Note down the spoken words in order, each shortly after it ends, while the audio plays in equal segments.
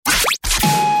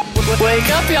Wake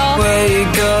up, y'all.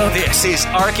 Wake up. This is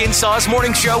Arkansas's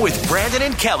Morning Show with Brandon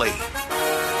and Kelly.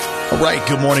 All right,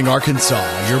 good morning, Arkansas.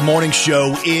 Your morning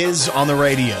show is on the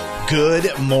radio.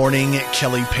 Good morning,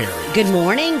 Kelly Perry. Good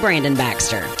morning, Brandon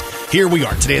Baxter. Here we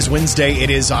are. Today is Wednesday. It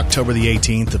is October the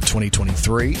 18th of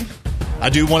 2023.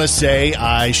 I do want to say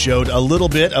I showed a little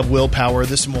bit of willpower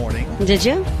this morning. Did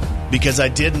you? Because I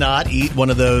did not eat one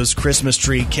of those Christmas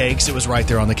tree cakes. It was right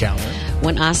there on the counter.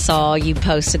 When I saw you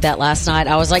posted that last night,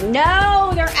 I was like,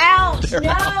 no, they're out.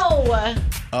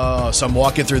 So I'm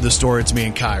walking through the store. It's me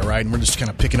and Kai, right? And we're just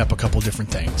kind of picking up a couple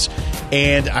different things.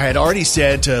 And I had already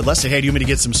said to Leslie, hey, do you want me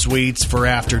to get some sweets for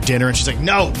after dinner? And she's like,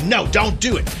 no, don't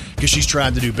do it. Because she's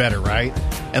trying to do better, right?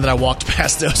 And then I walked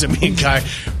past those, and me and Kai,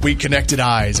 we connected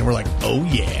eyes. And we're like, oh,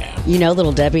 yeah. You know,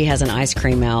 Little Debbie has an ice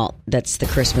cream out that's the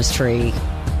Christmas tree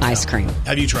ice cream.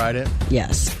 Have you tried it?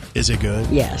 Yes. Is it good?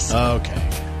 Yes. Okay.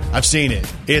 I've seen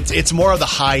it. It's more of the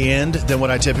high end than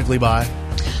what I typically buy.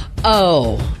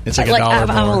 Oh. It's like $1 more. I've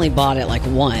only bought it like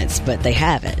once, but they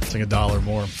have it. It's like $1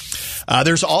 more.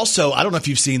 There's also, I don't know if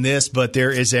you've seen this, but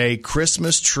there is a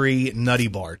Christmas tree nutty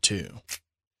bar too.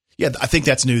 Yeah, I think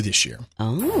that's new this year.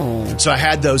 Oh. So I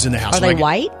had those in the house. Are they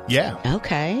white? Yeah.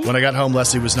 Okay. When I got home,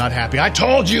 Leslie was not happy. I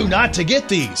told you not to get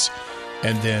these.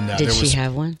 And then Did she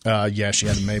have one? Yeah, she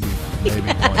had maybe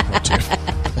one or two.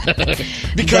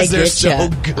 Because they're so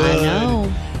good. I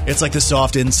know. It's like the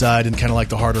soft inside and kind of like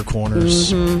the harder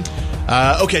corners.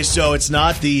 Mm-hmm. Okay, so it's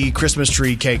not the Christmas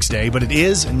tree cakes day, but it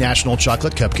is National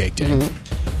Chocolate Cupcake Day.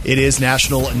 Mm-hmm. It is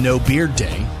National No Beard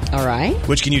Day. All right.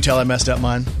 Which, can you tell I messed up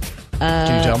mine?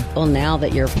 Can you tell? Well, now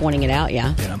that you're pointing it out,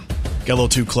 yeah. Yeah. Got a little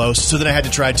too close. So then I had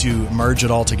to try to merge it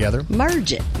all together.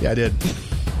 Merge it. Yeah, I did.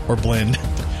 Or blend.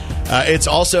 It's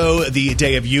also the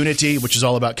Day of Unity, which is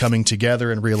all about coming together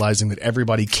and realizing that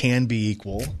everybody can be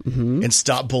equal and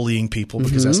stop bullying people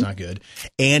because that's not good.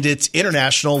 And it's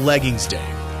International Leggings Day.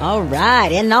 All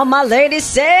right. And all my ladies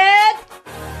said,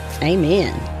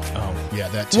 amen. Oh, yeah,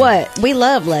 that too. What? We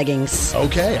love leggings.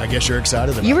 Okay, I guess you're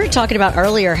excited about it. You were talking about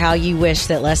earlier how you wish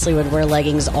that Leslie would wear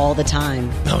leggings all the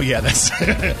time. Oh, yeah, that's...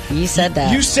 You said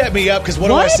that. You set me up because what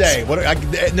do I say?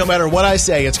 No matter what I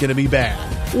say, it's going to be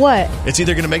bad. What? It's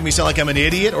either going to make me sound like I'm an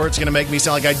idiot or it's going to make me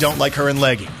sound like I don't like her in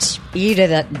leggings. You do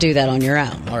that on your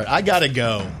own. All right, I got to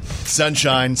go.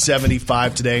 Sunshine,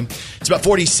 75 today. It's about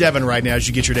 47 right now as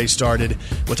you get your day started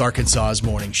with Arkansas's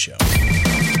Morning Show.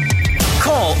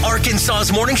 Call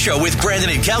Arkansas's Morning Show with Brandon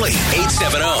and Kelly.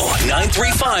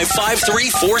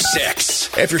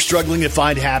 870-935-5346. If you're struggling to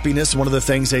find happiness, one of the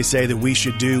things they say that we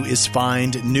should do is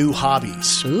find new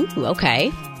hobbies. Ooh,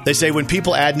 okay. They say when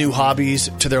people add new hobbies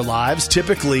to their lives,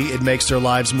 typically it makes their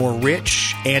lives more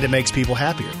rich and it makes people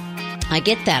happier. I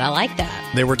get that. I like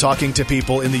that. They were talking to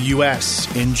people in the U.S.,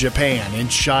 in Japan, in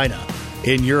China,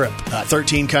 in Europe,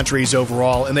 13 countries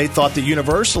overall, and they thought that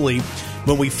universally,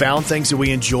 when we found things that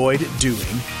we enjoyed doing,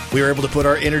 we were able to put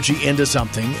our energy into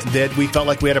something that we felt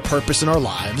like we had a purpose in our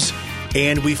lives,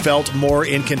 and we felt more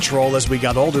in control as we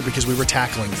got older because we were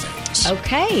tackling things.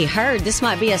 Okay, heard. This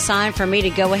might be a sign for me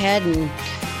to go ahead and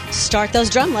start those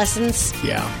drum lessons.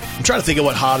 Yeah. I'm trying to think of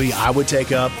what hobby I would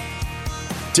take up.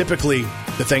 Typically,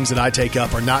 the things that I take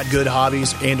up are not good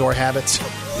hobbies and or habits.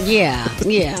 Yeah.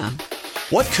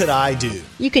 What could I do?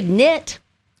 You could knit.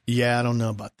 Yeah, I don't know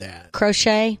about that.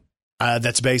 Crochet.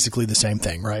 That's basically the same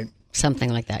thing, right? Something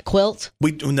like that. Quilt.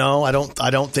 No, I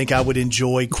don't think I would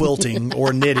enjoy quilting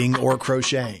or knitting or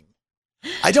crocheting.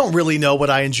 I don't really know what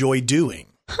I enjoy doing.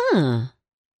 Huh.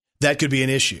 That could be an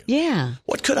issue. Yeah.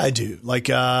 What could I do? Like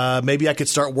maybe I could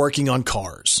start working on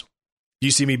cars. Do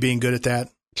you see me being good at that?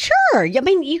 Sure. I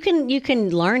mean, you can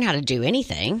learn how to do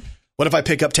anything. What if I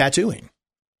pick up tattooing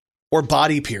or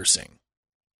body piercing?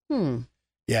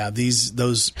 Yeah,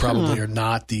 those probably are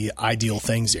not the ideal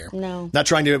things here. No. Not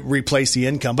trying to replace the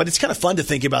income, but it's kind of fun to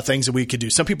think about things that we could do.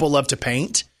 Some people love to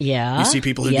paint. Yeah. You see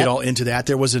people who get all into that.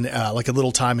 There was like a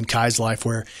little time in Kai's life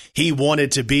where he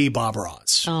wanted to be Bob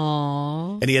Ross.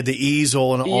 Aww. And he had the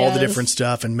easel and all the different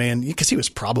stuff. And man, because he was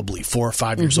probably 4 or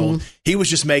 5 years old, he was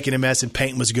just making a mess and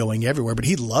paint was going everywhere. But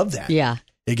he loved that. Yeah.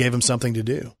 It gave him something to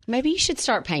do. Maybe you should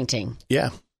start painting.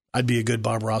 Yeah. I'd be a good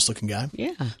Bob Ross looking guy.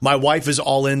 Yeah. My wife is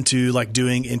all into like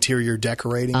doing interior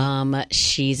decorating.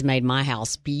 She's made my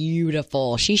house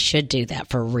beautiful. She should do that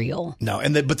for real. No,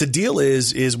 but the deal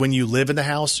is when you live in the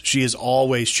house, she is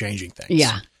always changing things.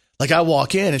 Yeah. Like I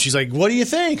walk in and she's like, "What do you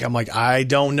think?" I'm like, "I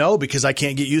don't know because I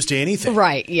can't get used to anything."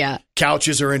 Right, yeah.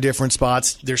 Couches are in different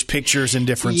spots. There's pictures in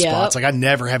different spots. Like I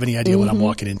never have any idea what I'm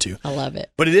walking into. I love it.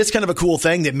 But it is kind of a cool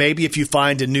thing that maybe if you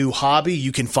find a new hobby,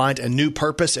 you can find a new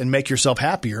purpose and make yourself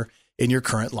happier in your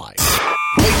current life.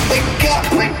 Wake up.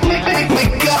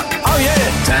 Oh,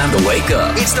 yeah. Time to wake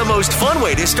up. It's the most fun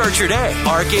way to start your day.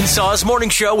 Arkansas's Morning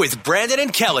Show with Brandon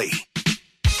and Kelly.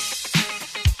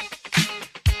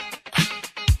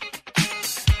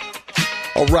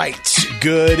 All right.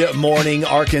 Good morning,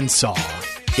 Arkansas.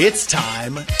 It's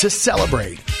time to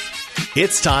celebrate.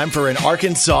 It's time for an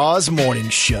Arkansas's Morning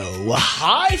Show.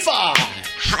 High five.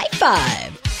 High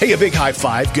five. Hey, a big high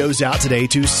five goes out today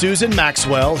to Susan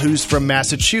Maxwell, who's from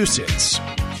Massachusetts.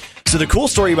 So the cool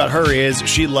story about her is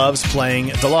she loves playing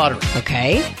the lottery.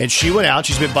 Okay. And she went out.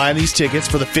 She's been buying these tickets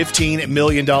for the $15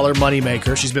 million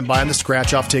moneymaker. She's been buying the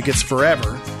scratch-off tickets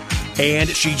forever. And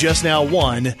she just now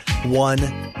won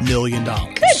 $1 million.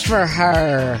 Good for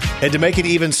her. And to make it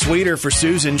even sweeter for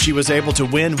Susan, she was able to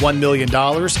win $1 million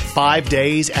 5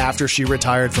 days after she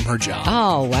retired from her job.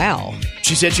 Oh, wow.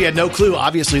 She said she had no clue,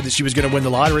 obviously, that she was going to win the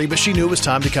lottery, but she knew it was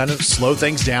time to kind of slow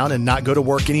things down and not go to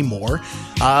work anymore.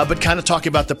 But kind of talk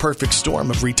about the perfect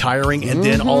storm of retiring, and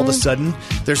then all of a sudden,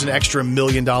 there's an extra $1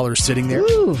 million sitting there.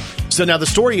 Ooh. So now the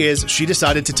story is she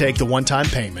decided to take the one-time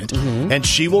payment, and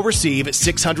she will receive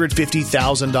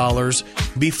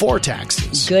 $650,000 before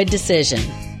taxes. Good decision.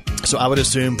 So I would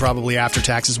assume probably after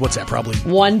taxes, what's that? Probably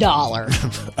 $1.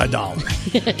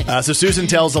 $1. So Susan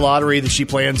tells the lottery that she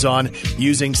plans on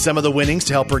using some of the winnings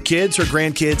to help her kids, her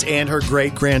grandkids, and her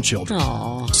great-grandchildren.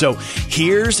 Aww. So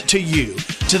here's to you,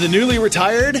 to the newly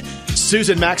retired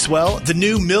Susan Maxwell, the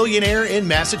new millionaire in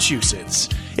Massachusetts.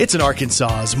 It's an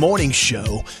Arkansas's Morning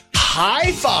Show.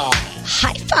 High five.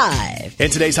 High five.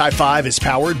 And today's high five is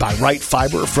powered by Right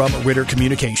Fiber from Ritter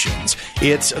Communications.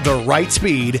 It's the right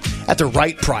speed at the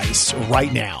right price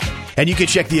right now. And you can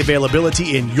check the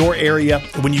availability in your area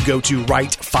when you go to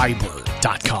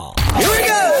rightfiber.com. Here we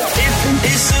go.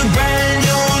 It's a brand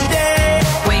new day.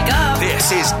 Wake up.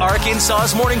 This is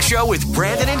Arkansas's Morning Show with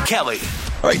Brandon and Kelly.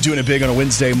 All right, doing it big on a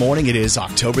Wednesday morning. It is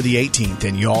October the 18th.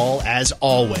 And y'all, as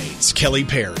always, Kelly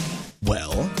Perry.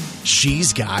 Well,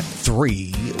 she's got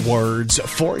 3 words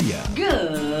for you.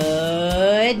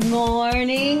 Good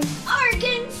morning,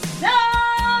 Arkansas.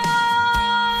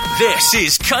 This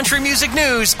is Country Music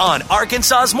News on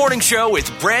Arkansas's Morning Show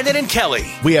with Brandon and Kelly.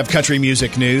 We have country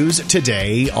music news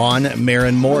today on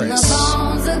Maren Morris.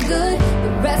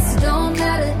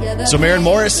 So Maren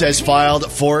Morris has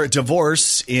filed for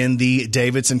divorce in the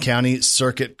Davidson County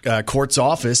Circuit Court's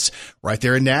office right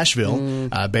there in Nashville.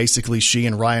 Basically, she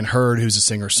and Ryan Hurd, who's a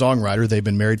singer-songwriter, they've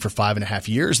been married for 5.5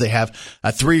 years. They have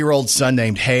a 3-year-old son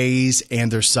named Hayes,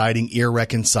 and they're citing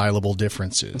irreconcilable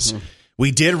differences.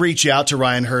 We did reach out to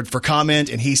Ryan Hurd for comment,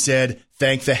 and he said,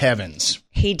 thank the heavens.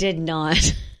 He did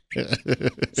not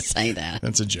say that.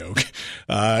 That's a joke.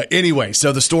 Anyway,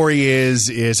 so the story is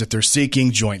that they're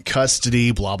seeking joint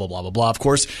custody, blah, blah, blah, blah, blah. Of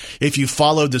course, if you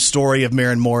followed the story of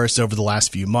Maren Morris over the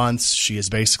last few months, she has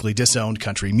basically disowned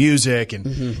country music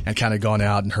and kind of gone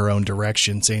out in her own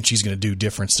direction, saying she's going to do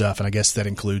different stuff. And I guess that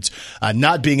includes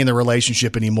not being in the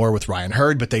relationship anymore with Ryan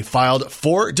Hurd, but they filed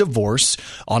for divorce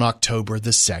on October the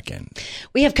 2nd.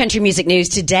 We have country music news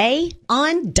today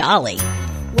on Dolly.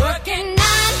 Working 9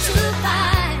 to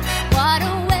 5. What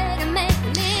a way to make a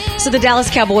living. So the Dallas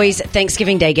Cowboys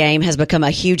Thanksgiving Day game has become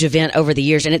a huge event over the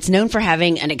years, and it's known for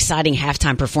having an exciting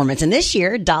halftime performance. And this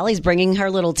year, Dolly's bringing her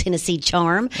little Tennessee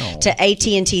charm to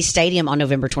AT&T Stadium on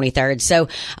November 23rd. So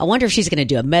I wonder if she's going to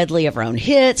do a medley of her own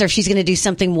hits, or if she's going to do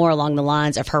something more along the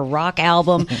lines of her rock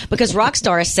album, because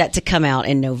Rockstar is set to come out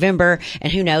in November,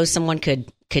 and who knows, someone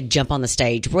could jump on the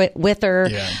stage with her.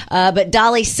 Yeah. But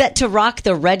Dolly set to rock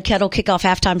the Red Kettle kickoff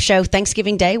halftime show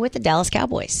Thanksgiving Day with the Dallas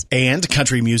Cowboys. And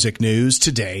country music news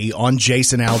today on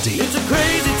Jason Aldean. It's a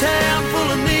crazy town full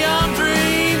of neon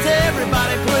dreams.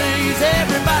 Everybody plays,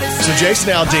 everybody sings. So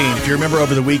Jason Aldean, if you remember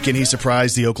over the weekend, he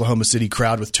surprised the Oklahoma City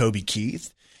crowd with Toby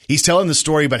Keith. He's telling the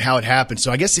story about how it happened. So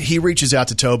I guess he reaches out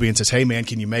to Toby and says, hey, man,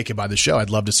 can you make it by the show? I'd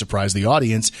love to surprise the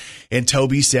audience. And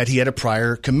Toby said he had a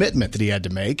prior commitment that he had to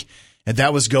make. And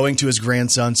that was going to his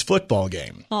grandson's football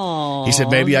game. Aww. He said,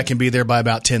 maybe I can be there by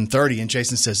about 10:30. And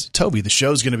Jason says, Toby, the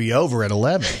show's going to be over at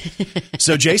 11.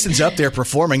 So Jason's up there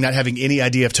performing, not having any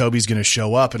idea if Toby's going to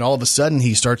show up. And all of a sudden,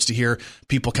 he starts to hear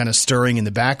people kind of stirring in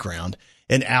the background.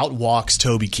 And out walks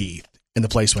Toby Keith. And the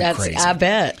place went crazy. I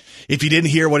bet. If you didn't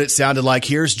hear what it sounded like,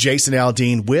 here's Jason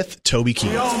Aldean with Toby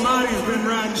Keith. The Almighty's been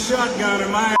riding shotgun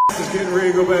and my ass is getting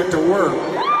ready to go back to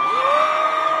work.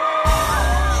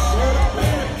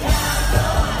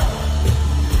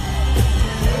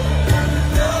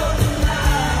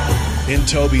 In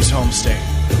Toby's home state.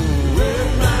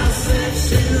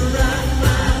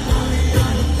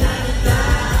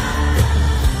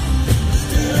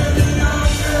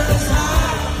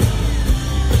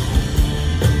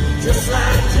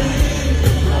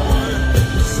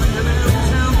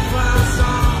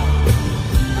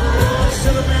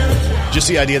 Just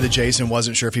the idea that Jason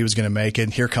wasn't sure if he was going to make it.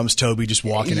 And here comes Toby just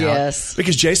walking out. Yes.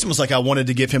 Because Jason was like, I wanted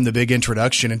to give him the big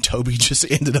introduction, and Toby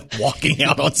just ended up walking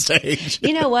out on stage.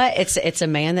 You know what? It's a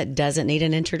man that doesn't need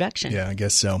an introduction. Yeah, I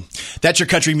guess so. That's your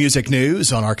country music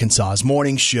news on Arkansas's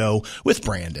Morning Show with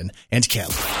Brandon and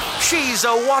Kelly. She's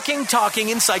a walking, talking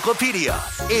encyclopedia.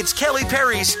 It's Kelly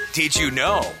Perry's Did You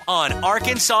Know on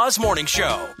Arkansas's Morning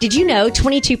Show. Did you know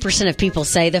 22% of people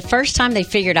say the first time they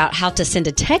figured out how to send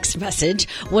a text message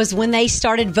was when they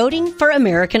started voting for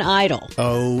American Idol?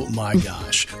 Oh, my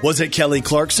gosh. Was it Kelly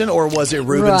Clarkson or was it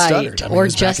Ruben Studdard? I mean, or it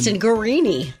was back Justin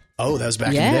Guarini. Oh, that was back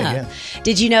in the day, yeah.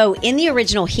 Did you know in the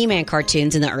original He-Man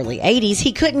cartoons in the early 80s,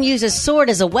 he couldn't use a sword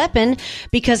as a weapon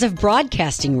because of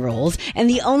broadcasting rules, and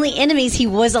the only enemies he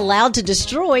was allowed to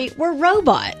destroy were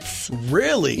robots?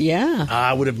 Really? Yeah.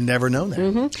 I would have never known that.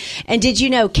 Mm-hmm. And did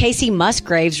you know Casey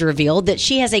Musgraves revealed that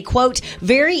she has a, quote,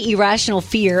 very irrational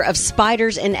fear of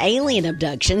spiders and alien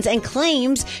abductions and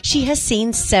claims she has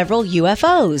seen several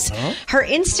UFOs. Huh? Her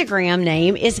Instagram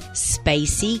name is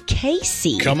Spacey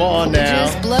Casey. Come on now.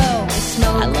 Just blow and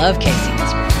smoke. I love Casey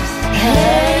Musgraves.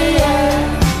 Hey,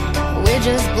 yeah, we're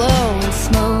just blowing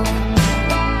smoke.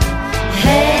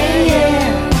 Hey,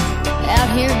 yeah, out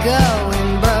here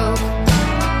going broke.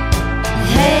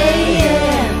 Hey,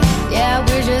 yeah,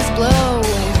 we're just blowing.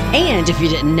 And if you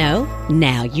didn't know,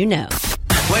 now you know.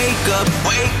 Wake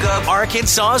up,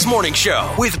 Arkansas's Morning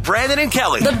Show with Brandon and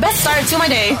Kelly. The best start to my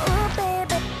day.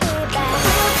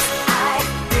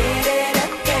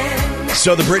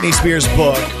 So the Britney Spears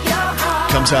book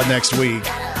comes out next week.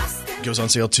 Goes on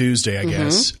sale Tuesday, I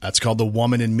guess. It's called The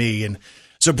Woman in Me. And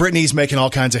so Britney's making all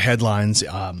kinds of headlines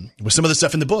with some of the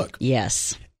stuff in the book.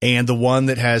 Yes. And the one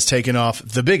that has taken off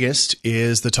the biggest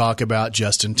is the talk about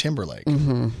Justin Timberlake,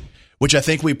 which I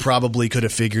think we probably could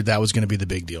have figured that was going to be the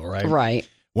big deal, right? Right.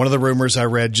 One of the rumors I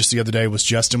read just the other day was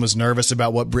Justin was nervous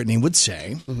about what Britney would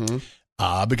say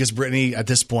because Britney at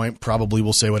this point probably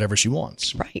will say whatever she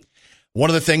wants. Right. One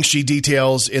of the things she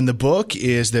details in the book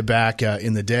is that back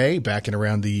in the day, back in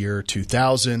around the year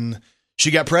 2000,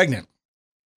 she got pregnant.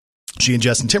 She and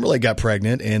Justin Timberlake got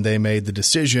pregnant, and they made the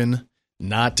decision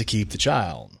not to keep the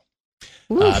child.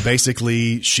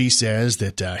 Basically, she says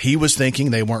that he was thinking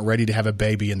they weren't ready to have a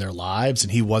baby in their lives,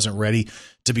 and he wasn't ready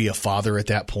to be a father at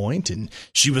that point. And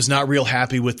she was not real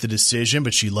happy with the decision,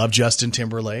 but she loved Justin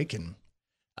Timberlake. And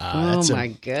Oh, my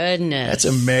goodness. That's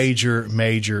a major,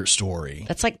 major story.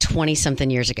 That's like 20-something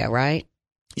years ago, right?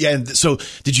 Yeah. And so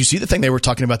did you see the thing they were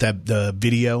talking about, the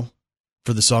video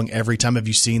for the song Every Time? Have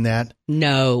you seen that?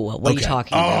 No. What are you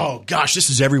talking about? Oh, gosh, this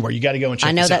is everywhere. You got to go and check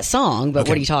I know this that out. song, but Okay.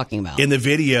 what are you talking about? In the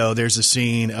video, there's a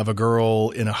scene of a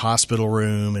girl in a hospital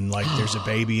room and like there's a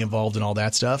baby involved and all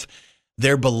that stuff.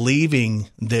 They're believing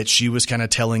that she was kind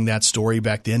of telling that story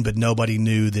back then, but nobody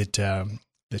knew that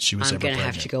she was I'm ever going to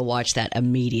pregnant. have to go watch that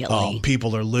immediately. Oh,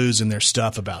 people are losing their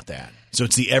stuff about that. So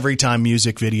it's the Every Time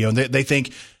music video. And they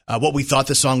think what we thought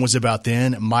the song was about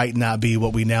then might not be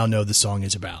what we now know the song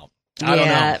is about. I don't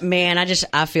know. Man,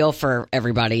 I feel for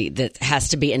everybody that has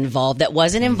to be involved that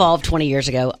wasn't involved 20 years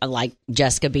ago, like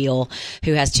Jessica Biel,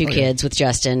 who has two kids with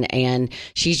Justin, and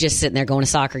she's just sitting there going to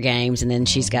soccer games, and then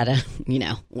she's got to,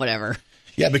 whatever.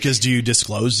 Yeah, because do you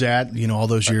disclose that, all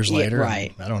those years later?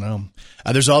 Right. I don't know.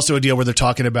 There's also a deal where they're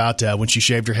talking about when she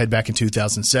shaved her head back in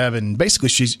 2007. Basically,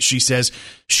 she says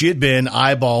she had been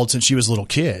eyeballed since she was a little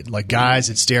kid. Like guys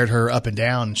had stared her up and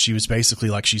down. And she was basically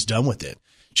like she's done with it.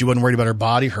 She wasn't worried about her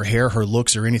body, her hair, her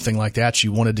looks, or anything like that. She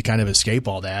wanted to kind of escape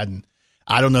all that. And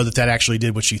I don't know that actually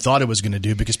did what she thought it was going to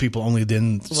do because people only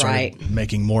then started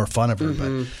making more fun of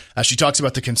her. But she talks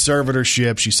about the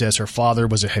conservatorship. She says her father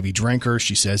was a heavy drinker.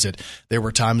 She says that there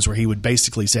were times where he would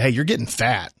basically say, hey, you're getting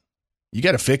fat. You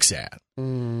got to fix that.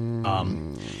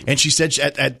 And she said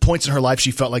at points in her life,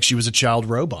 she felt like she was a child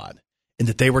robot and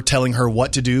that they were telling her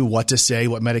what to do, what to say,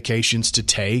 what medications to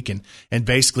take, and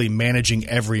basically managing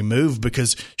every move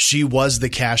because she was the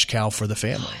cash cow for the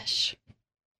family. Gosh.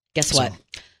 Guess what?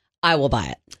 I will buy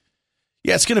it.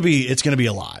 Yeah, it's gonna be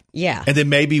a lot. Yeah. And then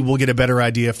maybe we'll get a better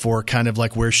idea for kind of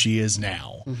like where she is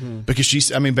now. Because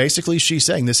basically she's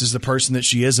saying this is the person that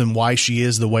she is and why she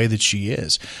is the way that she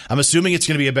is. I'm assuming it's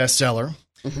gonna be a bestseller.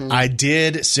 I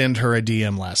did send her a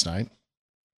DM last night.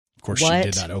 Of course, she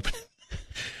did not open it.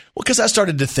 Well, because I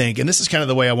started to think, and this is kind of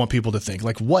the way I want people to think,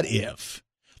 like, what if?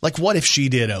 Like, what if she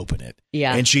did open it?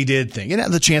 Yeah. And she did think,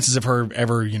 and the chances of her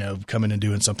ever, coming and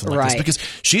doing something like this, Right. because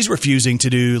she's refusing to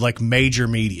do like major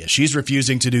media. She's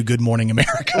refusing to do Good Morning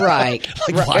America. Right.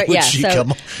 Like, why would she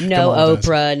come no on with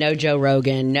Oprah, no Joe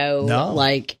Rogan, no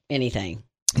like anything.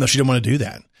 No, she didn't want to do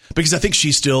that. Because I think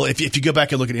she's still, if you go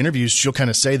back and look at interviews, she'll kind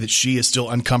of say that she is still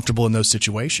uncomfortable in those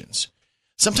situations.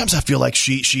 sometimes I feel like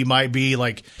she might be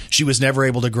like she was never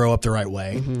able to grow up the right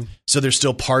way. So there's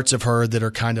still parts of her that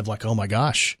are kind of like, oh my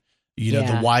gosh,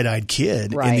 the wide-eyed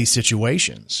kid in these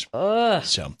situations.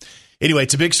 So anyway,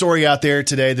 it's a big story out there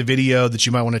today. The video that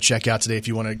you might want to check out today if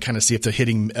you want to kind of see if the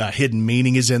hidden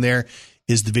meaning is in there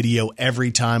is the video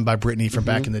Every Time by Britney from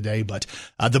back in the day. But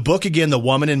the book, again, The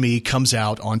Woman in Me, comes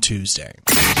out on Tuesday.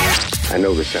 I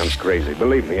know this sounds crazy.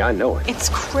 Believe me, I know it. It's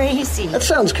crazy. That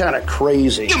sounds kind of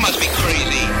crazy. You must be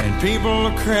crazy. And people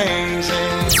are crazy.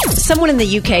 Someone in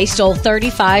the UK stole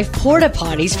 35 porta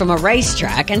potties from a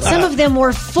racetrack, and some of them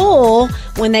were full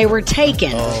when they were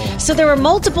taken. So there were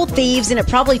multiple thieves, and it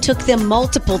probably took them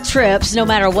multiple trips, no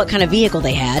matter what kind of vehicle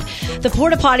they had. The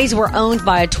porta potties were owned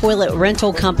by a toilet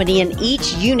rental company, and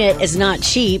each unit is not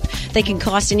cheap. They can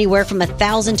cost anywhere from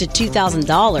 $1,000 to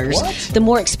 $2,000. The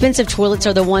more expensive toilets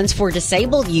are the ones for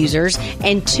disabled users,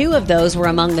 and 2 of those were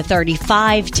among the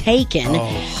 35 taken.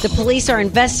 The police are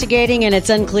investigating, and it's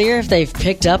unclear if they've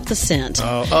picked up the scent.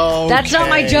 That's not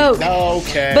my joke.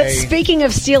 Okay. But speaking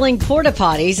of stealing porta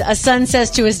potties, a son says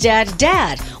to his dad,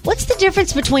 "Dad, what's the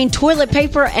difference between toilet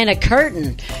paper and a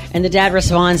curtain?" And the dad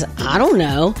responds, "I don't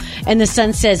know." And the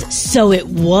son says, "So it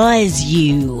was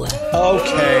you."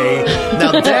 Okay.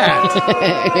 Now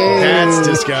that's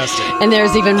disgusting. And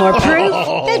there's even more proof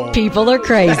that people are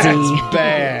crazy. That's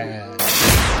bad.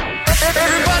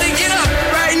 Everybody get up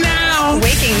right now.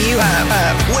 Waking you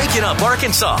up. Waking up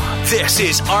Arkansas. This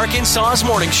is Arkansas's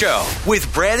Morning Show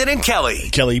with Brandon and Kelly.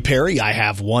 Kelly Perry, I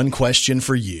have one question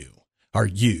for you. Are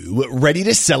you ready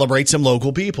to celebrate some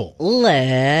local people?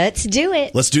 Let's do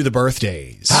it. Let's do the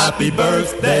birthdays. Happy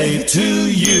birthday to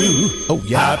you. Oh,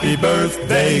 yeah. Happy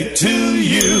birthday to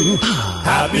you.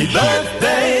 Happy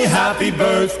birthday, happy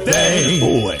birthday.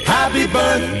 Boy. Happy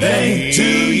birthday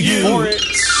to you.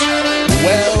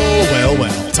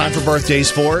 Well. Time for birthdays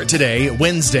for today,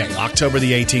 Wednesday, October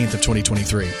the 18th of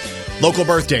 2023. Local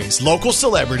birthdays, local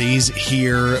celebrities,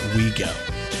 here we go.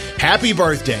 Happy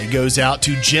birthday goes out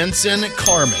to Jensen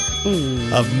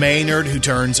Carmen of Maynard, who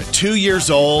turns 2 years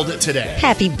old today.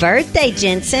 Happy birthday,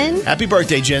 Jensen. Happy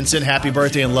birthday, Jensen. Happy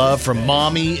birthday and love from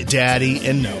Mommy, Daddy,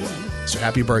 and Noah. So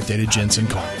happy birthday to Jensen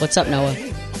Carmen. What's up, Noah?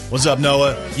 What's up,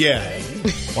 Noah? Yeah.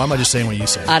 Why am I just saying what you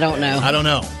said? I don't know. I don't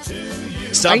know.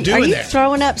 Stop doing Are you that.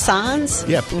 throwing up signs?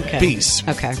 Yeah, Okay. peace.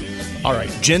 Okay. All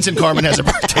right, Jensen Carmen has a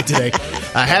birthday today.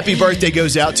 Happy birthday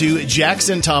goes out to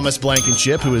Jackson Thomas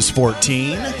Blankenship, who is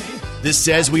 14. This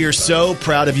says, "We are so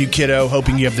proud of you, kiddo.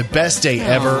 Hoping you have the best day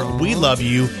ever. We love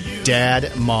you,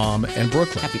 Dad, Mom, and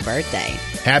Brooklyn." Happy birthday.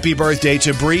 Happy birthday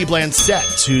to Bree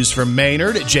Blancette, who's from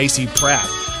Maynard. J.C. Pratt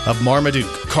of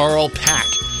Marmaduke. Carl Pack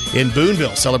in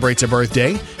Boonville celebrates a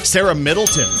birthday. Sarah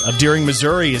Middleton of Deering,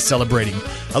 Missouri is celebrating.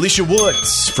 Alicia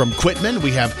Woods from Quitman.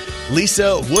 We have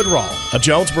Lisa Woodrow of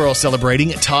Jonesboro celebrating.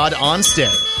 Todd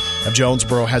Onstead of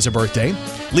Jonesboro has a birthday.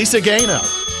 Lisa Gano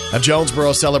of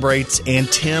Jonesboro celebrates,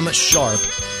 and Tim Sharp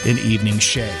in Evening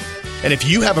Shade. And if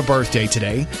you have a birthday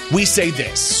today, we say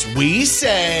this. We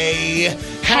say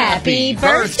Happy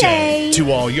birthday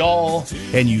to all y'all,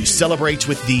 and you celebrate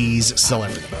with these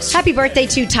celebrities. Happy birthday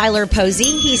to Tyler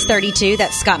Posey. He's 32.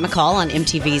 That's Scott McCall on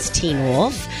MTV's Teen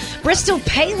Wolf. Bristol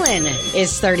Palin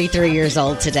is 33 years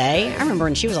old today. I remember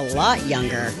when she was a lot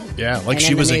younger. Yeah, like And she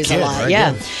in the was a news kid, lot. right?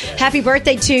 Yeah. Happy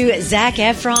birthday to Zac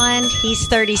Efron. He's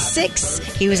 36.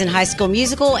 He was in High School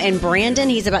Musical. And Brandon,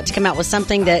 he's about to come out with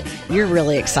something that you're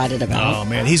really excited about. Oh,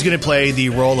 man. He's going to play the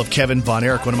role of Kevin Von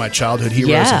Erich, one of my childhood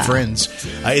heroes and friends,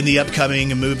 in the upcoming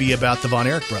movie about the Von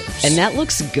Erich brothers. And that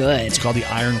looks good. It's called The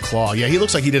Iron Claw. Yeah, he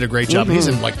looks like he did a great job. He's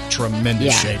in, like,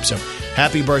 tremendous shape. So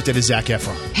happy birthday to Zac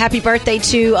Efron. Happy birthday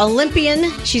to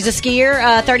Olympian. She's a skier,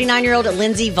 39-year-old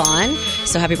Lindsey Vaughn.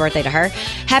 So happy birthday to her.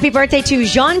 Happy birthday to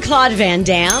Jean-Claude Van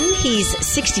Damme. He's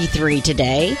 63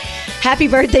 today. Happy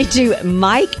birthday to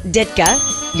Mike Ditka.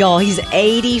 Y'all, he's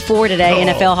 84 today,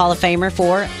 NFL Hall of Famer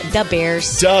for the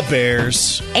Bears. The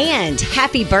Bears. And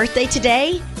happy birthday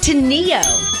today to Neo.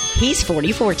 He's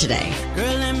 44 today. Girl,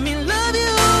 let me love you,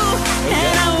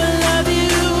 and I will love you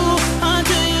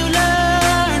until you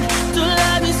learn to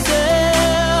love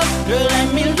yourself. Girl,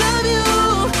 let me love you,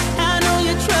 I know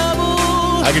your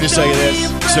trouble. I can just tell you this.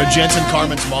 So Jensen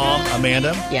Carmen's mom,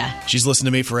 Amanda, Yeah. she's listened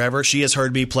to me forever. She has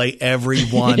heard me play every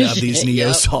one of these Neo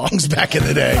Yep. songs back in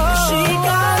the day. She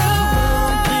got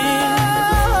everything,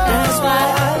 that's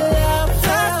why I love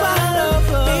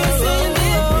her.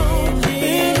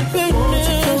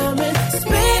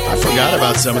 I forgot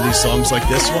about some of these songs like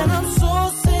this one. I'm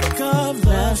so sick of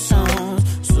love songs,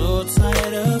 so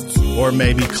tired of tears. Or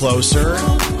maybe Closer.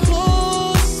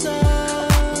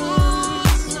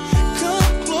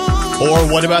 Or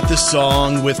what about the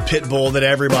song with Pitbull that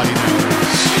everybody knows?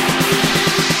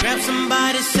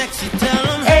 somebody sexy, tell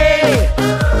them, hey,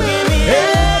 give me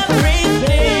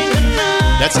everything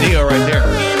tonight. That's Neo right there.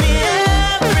 Give me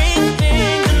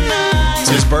everything tonight. It's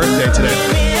his birthday today.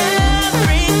 Give me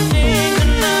everything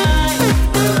tonight.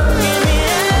 Give me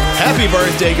Happy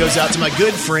birthday goes out to my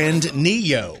good friend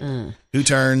Neo, who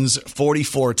turns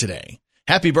 44 today.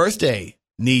 Happy birthday,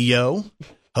 Neo.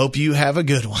 Hope you have a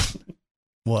good one.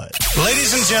 What?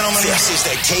 Ladies and gentlemen, this is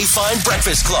the KFIN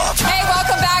Breakfast Club. Hey,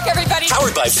 welcome back, everybody.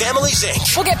 Powered by Families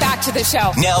Inc. We'll get back to the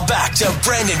show. Now back to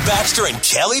Brandon Baxter and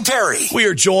Kelly Perry. We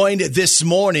are joined this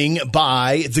morning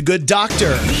by the good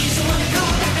doctor.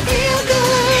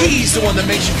 He's the one that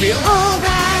makes you feel all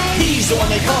right. He's the one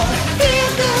they call feel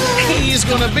good. He's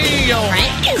gonna be your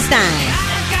Frankenstein.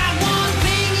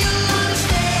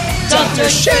 Dr.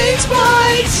 Shane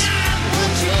Speights.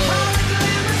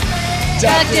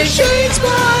 Dr. Shane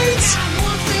Speights.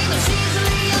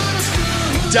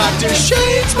 Dr.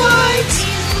 Shane Speights.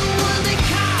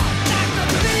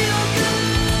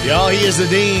 Y'all, he is the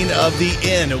dean of the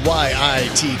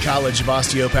NYIT College of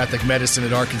Osteopathic Medicine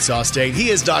at Arkansas State.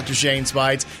 He is Dr. Shane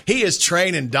Speights. He is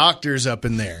training doctors up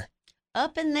in there.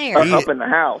 Up in there. Up in the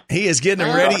house. He is getting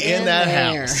them ready in that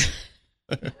there. house.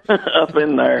 Up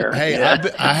in there. Hey, Yeah.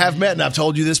 I have met, and I've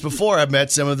told you this before, I've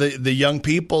met some of the young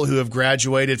people who have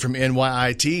graduated from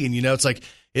NYIT, and, it's like,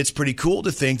 it's pretty cool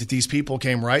to think that these people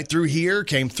came right through here,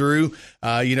 came through,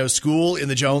 school in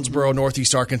the Jonesboro,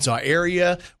 Northeast Arkansas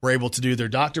area, were able to do their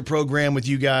doctor program with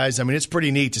you guys. I mean, it's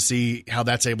pretty neat to see how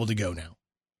that's able to go now.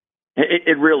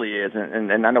 It really is,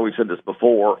 and I know we've said this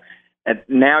before, and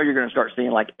now you're going to start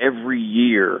seeing, like, every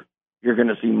year, you're going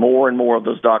to see more and more of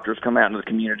those doctors come out into the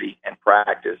community and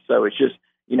practice. So it's just,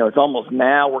 it's almost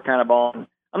now we're kind of on,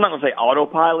 I'm not going to say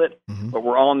autopilot, but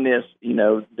we're on this,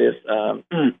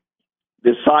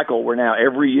 this cycle where now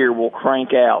every year we'll crank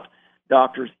out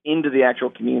doctors into the actual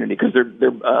community because they're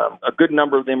a good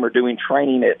number of them are doing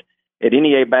training at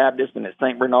NEA Baptist and at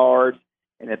St. Bernard's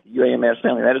and at the UAMS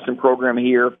Family Medicine program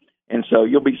here. And so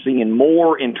you'll be seeing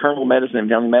more internal medicine and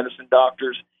family medicine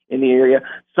doctors in the area.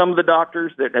 Some of the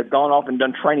doctors that have gone off and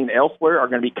done training elsewhere are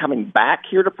going to be coming back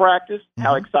here to practice.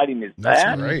 How exciting is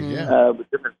that? That's great, yeah.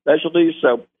 With different specialties.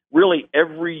 So really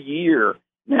every year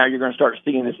now you're going to start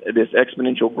seeing this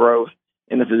exponential growth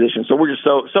in the physician. So we're just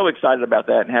so excited about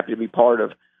that and happy to be part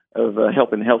of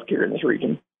helping healthcare in this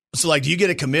region. So, like, do you get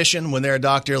a commission when they're a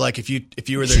doctor? Like, if you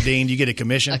were their dean, do you get a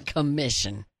commission? A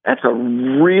commission. That's a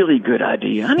really good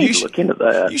idea. I need to look into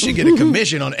that. You should get a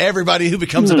commission on everybody who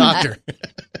becomes a doctor.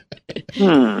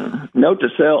 Note to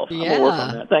self. I'm going to work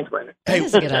on that. Thanks, Brandon.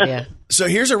 That's a good idea. So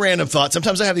here's a random thought.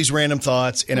 Sometimes I have these random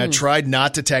thoughts, and I tried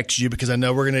not to text you because I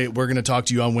know we're gonna talk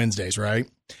to you on Wednesdays, right?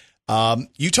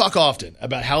 You talk often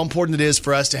about how important it is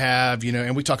for us to have,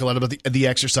 and we talk a lot about the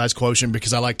exercise quotient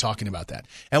because I like talking about that.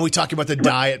 And we talk about the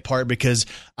diet part because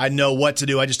I know what to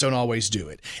do. I just don't always do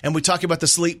it. And we talk about the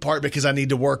sleep part because I need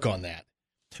to work on that.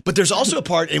 But there's also a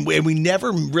part, and we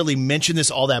never really mention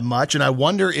this all that much, and I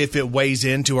wonder if it weighs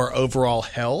into our overall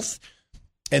health,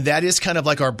 and that is kind of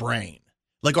like our brain,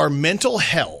 like our mental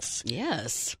health.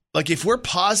 Yes. Like if we're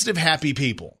positive, happy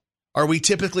people, are we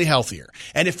typically healthier?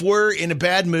 And if we're in a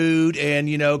bad mood and,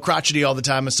 crotchety all the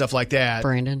time and stuff like that,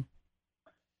 Brandon,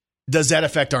 does that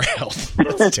affect our health?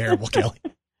 That's terrible, Kelly.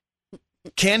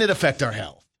 Can it affect our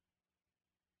health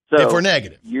So if we're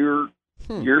negative? You're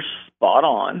spot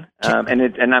on,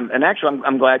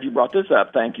 I'm glad you brought this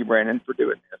up. Thank you, Brandon, for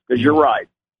doing this because you're right.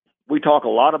 We talk a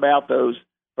lot about those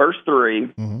first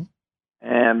three,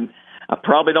 and I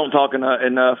probably don't talk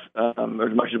enough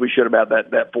as much as we should about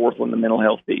that fourth one, the mental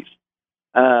health piece.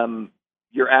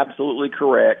 You're absolutely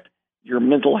correct. Your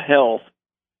mental health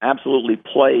absolutely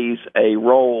plays a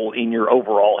role in your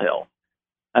overall health.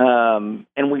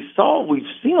 And we've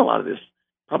seen a lot of this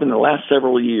probably in the last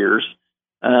several years,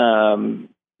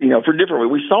 for different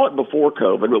ways. We saw it before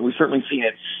COVID, but we've certainly seen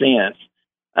it since.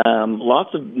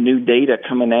 Lots of new data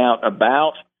coming out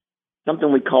about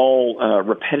something we call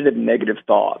repetitive negative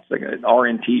thoughts, like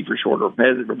RNT for short,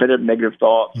 repetitive negative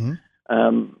thoughts.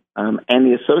 And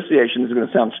the association is going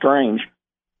to sound strange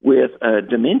with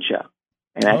dementia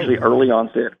and actually early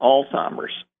onset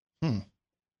Alzheimer's.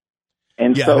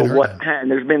 And so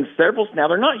and there's been several, now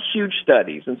they're not huge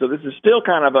studies. And so this is still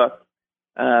kind of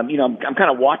I'm kind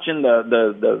of watching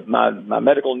my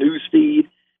medical news feed.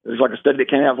 There's like a study that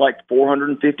came out with like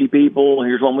 450 people.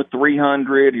 Here's one with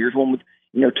 300. Here's one with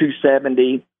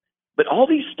 270. But all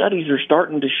these studies are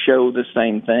starting to show the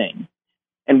same thing.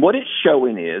 And what it's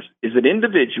showing is that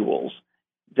individuals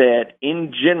that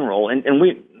in general, and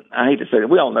I hate to say that,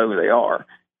 we all know who they are.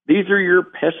 These are your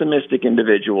pessimistic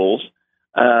individuals.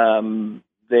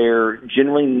 They're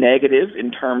generally negative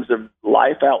in terms of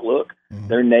life outlook.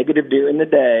 They're negative during the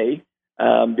day.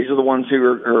 These are the ones who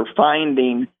are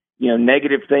finding,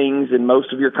 negative things in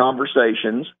most of your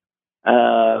conversations.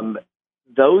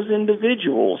 Those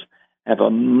individuals have a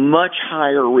much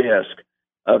higher risk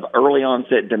of early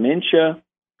onset dementia,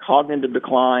 cognitive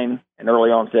decline, and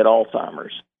early onset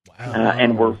Alzheimer's. Wow.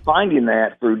 And we're finding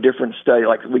that through different studies,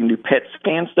 like we can do PET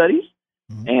scan studies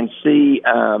and see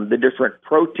the different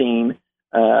protein,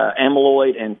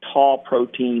 amyloid and tau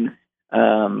protein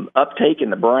uptake in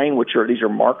the brain, these are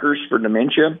markers for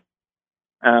dementia.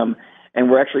 And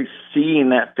we're actually seeing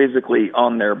that physically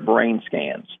on their brain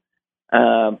scans.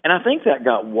 And I think that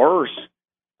got worse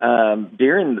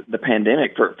during the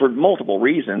pandemic for multiple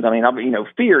reasons. I mean,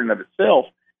 fear in of itself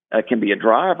can be a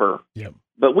driver. Yep.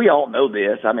 But we all know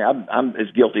this. I mean, I'm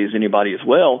as guilty as anybody as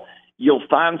well. You'll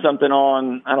find something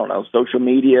on, I don't know, social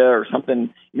media or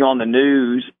something, on the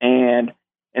news, and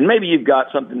maybe you've got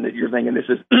something that you're thinking, this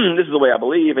is the way I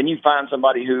believe, and you find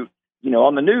somebody who,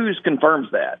 on the news confirms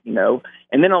that,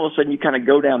 and then all of a sudden you kind of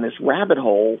go down this rabbit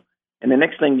hole, and the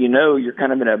next thing you know, you're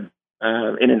kind of in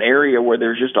an area where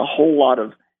there's just a whole lot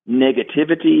of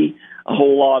negativity, a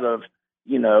whole lot of,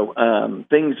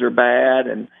 things are bad,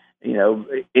 and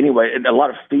anyway, a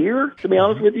lot of fear, to be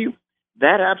honest with you.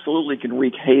 That absolutely can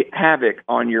wreak havoc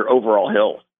on your overall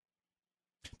health.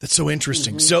 That's so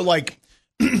interesting. So,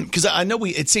 because I know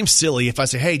it seems silly if I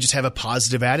say, hey, just have a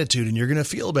positive attitude and you're going to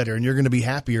feel better and you're going to be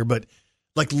happier. But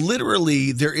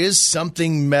literally, there is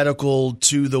something medical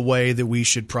to the way that we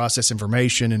should process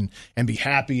information and be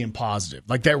happy and positive.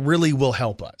 That really will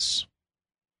help us.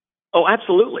 Oh,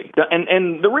 absolutely.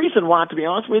 And the reason why, to be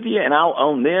honest with you, and I'll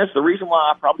own this, the reason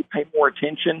why I probably pay more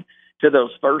attention to those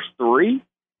first three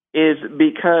is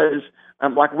because,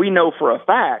 we know for a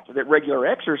fact that regular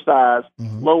exercise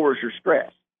lowers your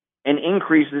stress and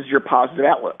increases your positive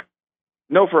outlook.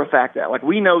 Know for a fact that.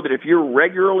 We know that if you're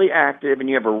regularly active and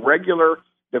you have a regular,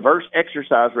 diverse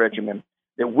exercise regimen,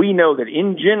 that we know that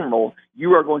in general,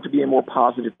 you are going to be a more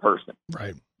positive person.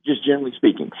 Right. Just generally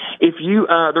speaking. If you,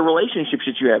 the relationships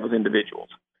that you have with individuals,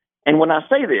 and when I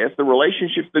say this, the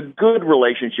relationships, the good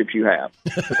relationships you have,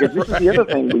 because this is the other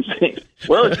thing we see.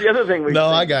 Well, it's the other thing we see. No,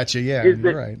 I got you. Yeah, you're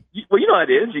right. Well, you know how it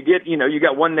is. You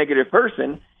got one negative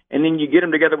person, and then you get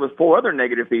them together with 4 other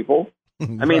negative people.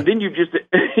 I mean, then you've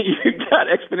got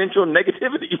exponential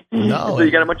negativity. No. So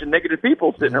you got a bunch of negative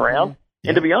people sitting around. Yeah.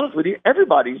 And to be honest with you,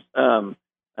 everybody's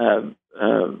feeling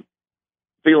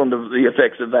the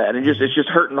effects of that, and it's just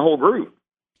hurting the whole group.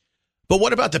 But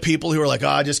what about the people who are like,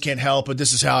 I just can't help it.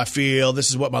 This is how I feel. This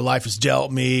is what my life has dealt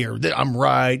me, or I'm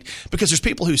right. Because there's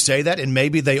people who say that, and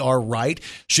maybe they are right.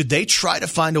 Should they try to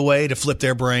find a way to flip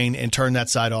their brain and turn that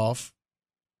side off?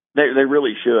 They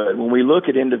really should. When we look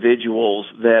at individuals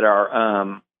that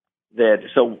are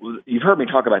so you've heard me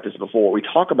talk about this before. We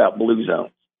talk about blue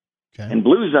zones, and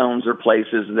blue zones are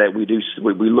places that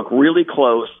we look really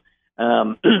close.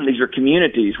 These are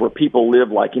communities where people live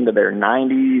into their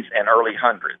 90s and early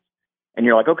 100s. And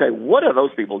you're like, okay, what are those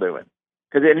people doing?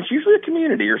 Because it's usually a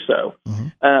community or so.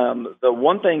 The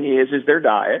one thing is their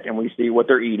diet, and we see what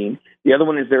they're eating. The other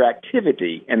one is their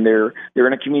activity, and they're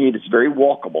in a community that's very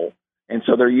walkable. And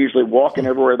so they're usually walking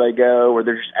everywhere they go, or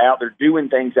they're just out. They're doing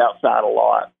things outside a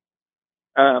lot.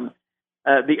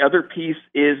 The other piece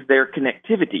is their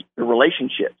connectivity, the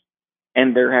relationships.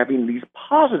 And they're having these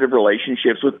positive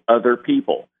relationships with other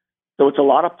people. So it's a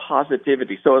lot of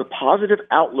positivity. So a positive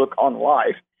outlook on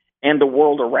life and the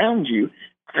world around you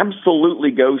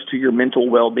absolutely goes to your mental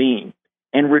well-being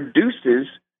and reduces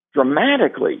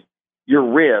dramatically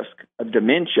your risk of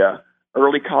dementia,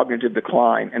 early cognitive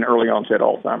decline, and early onset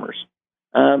Alzheimer's.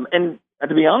 And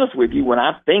to be honest with you, when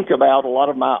I think about a lot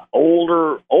of my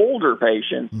older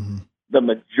patients, the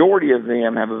majority of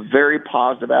them have a very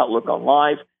positive outlook on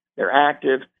life. They're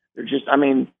active. They're just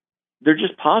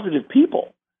positive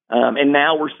people. And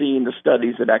now we're seeing the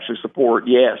studies that actually support,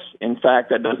 yes, in fact,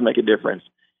 that does make a difference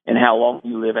in how long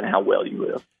you live and how well you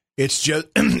live. It's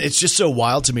just so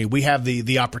wild to me. We have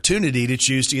the opportunity to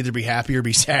choose to either be happy or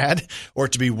be sad, or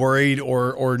to be worried,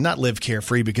 or not live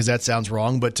carefree, because that sounds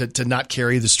wrong, but to not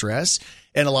carry the stress.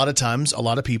 And a lot of times, a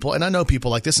lot of people, and I know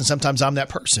people like this, and sometimes I'm that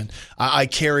person. I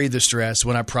carry the stress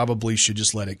when I probably should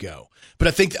just let it go. But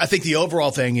I think the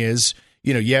overall thing is,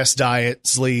 yes, diet,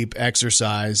 sleep,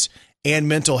 exercise, and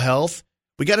mental health.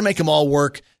 We got to make them all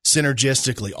work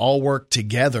synergistically, all work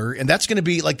together. And that's going to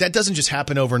be that doesn't just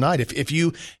happen overnight. If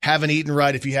you haven't eaten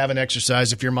right, if you haven't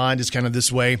exercised, if your mind is kind of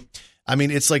this way,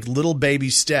 it's like little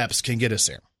baby steps can get us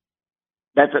there.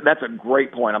 That's a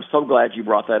great point. I'm so glad you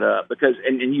brought that up, because,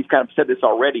 and you've kind of said this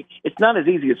already, it's not as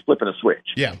easy as flipping a switch.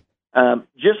 Yeah.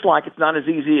 Just like it's not as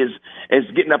easy as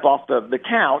getting up off the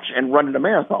couch and running a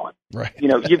marathon. Right.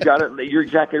 You're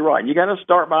exactly right. You got to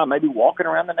start by maybe walking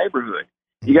around the neighborhood.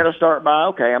 You got to start by,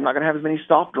 okay, I'm not going to have as many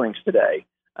soft drinks today.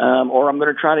 Or I'm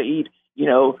going to try to eat,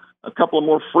 a couple of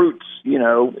more fruits,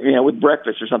 with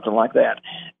breakfast or something like that.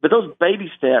 But those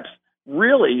baby steps,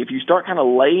 really, if you start kind of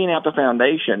laying out the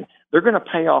foundation, they're going to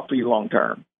pay off for you long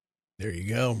term. There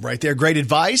you go. Right there. Great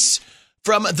advice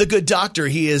from the good doctor.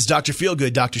 He is Dr.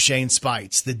 Feelgood, Dr. Shane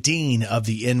Speights, the Dean of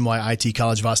the NYIT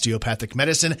College of Osteopathic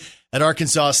Medicine at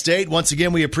Arkansas State. Once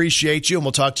again, we appreciate you, and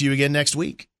we'll talk to you again next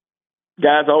week.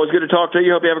 Guys, always good to talk to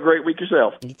you. Hope you have a great week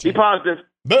yourself. Be positive.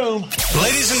 Boom.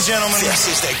 Ladies and gentlemen, this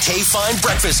is the KFIN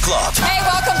Breakfast Club. Hey,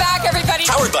 welcome back, everybody.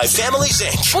 Powered by Families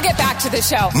Inc. We'll get back to the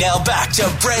show. Now back to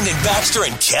Brandon Baxter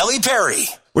and Kelly Perry.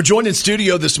 We're joined in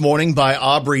studio this morning by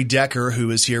Aubrey Decker, who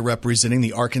is here representing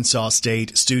the Arkansas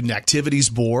State Student Activities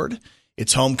Board.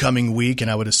 It's homecoming week,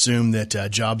 and I would assume that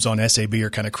jobs on S.A.B.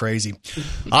 are kind of crazy.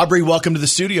 Aubrey, welcome to the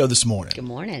studio this morning. Good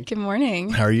morning. Good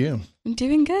morning. How are you? I'm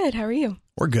doing good. How are you?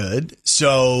 We're good.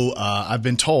 So I've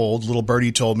been told, little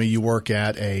birdie told me you work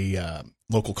at a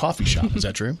local coffee shop. Is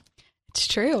that true? It's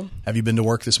true. Have you been to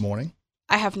work this morning?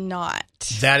 I have not.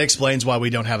 That explains why we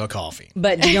don't have a coffee.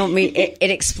 But you don't mean it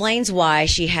explains why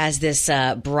she has this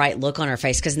bright look on her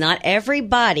face, because not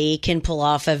everybody can pull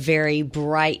off a very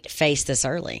bright face this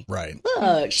early. Right.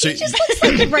 Look, she just looks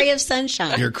like a ray of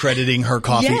sunshine. You're crediting her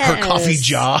coffee, her coffee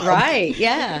job. Right,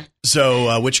 yeah.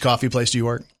 So which coffee place do you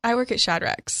work? I work at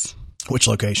Shadrack's. Which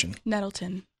location?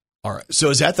 Nettleton. All right.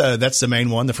 So is that's the main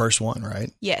one, the first one, right?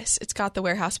 Yes, it's got the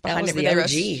warehouse That behind was it.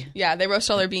 the They OG. they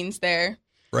roast all their beans there.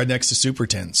 Right next to Super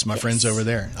Tents. My friends over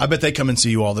there. I bet they come and see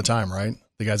you all the time, right?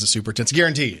 The guys at Super Tents.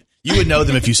 Guarantee you would know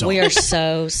them if you saw them. We are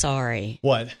so sorry.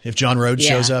 What? If John Rhodes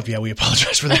shows up? Yeah, we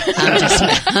apologize for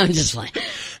that. I'm just playing.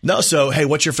 No, so, hey,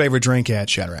 what's your favorite drink at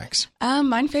Shadrack's?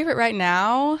 My favorite right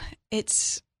now,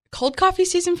 it's cold coffee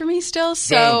season for me still.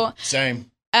 So Same.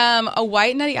 A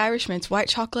white nutty Irishman. It's white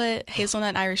chocolate,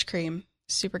 hazelnut Irish cream.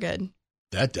 Super good.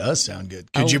 That does sound good.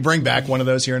 Could you bring back one of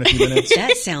those here in a few minutes?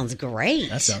 That sounds great.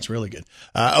 That sounds really good.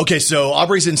 Okay, so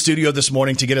Aubrey's in studio this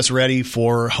morning to get us ready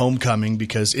for homecoming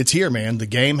because it's here, man. The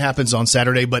game happens on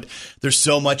Saturday, but there's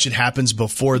so much that happens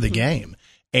before the game.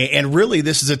 And really,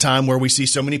 this is a time where we see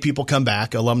so many people come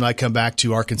back, alumni come back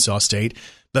to Arkansas State.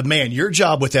 But, man, your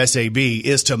job with SAB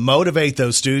is to motivate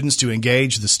those students, to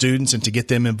engage the students, and to get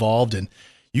them involved. And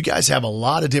you guys have a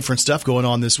lot of different stuff going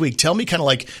on this week. Tell me kind of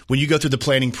like when you go through the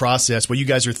planning process, what you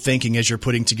guys are thinking as you're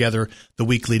putting together the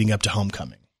week leading up to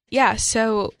homecoming. Yeah,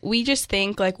 so we just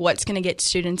think like what's going to get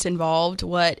students involved,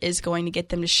 what is going to get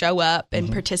them to show up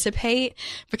and participate,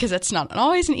 because that's not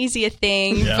always an easy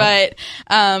thing. Yeah.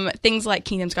 But things like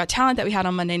Kingdom's Got Talent that we had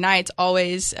on Monday nights,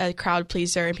 always a crowd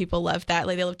pleaser, and people love that.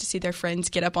 Like they love to see their friends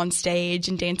get up on stage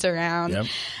and dance around. Yep.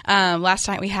 Last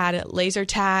night we had laser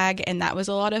tag, and that was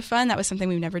a lot of fun. That was something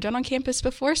we've never done on campus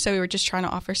before, so we were just trying to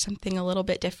offer something a little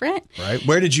bit different. Right.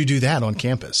 Where did you do that on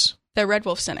campus? The Red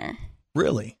Wolf Center.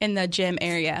 Really? In the gym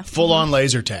area. Full on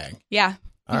laser tag. Yeah.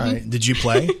 All right. Did you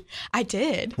play? I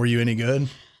did. Were you any good?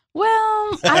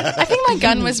 Well, I think my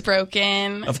gun was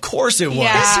broken. Of course it was.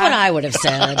 Yeah. That's what I would have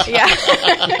said.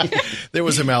 Yeah. There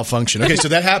was a malfunction. Okay, so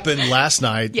that happened last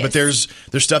night, Yes. but there's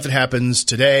stuff that happens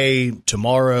today,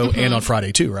 tomorrow, and on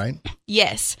Friday too, right?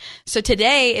 Yes. So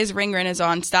today is Ring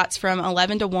Renaissance. That's from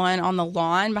 11 to 1 on the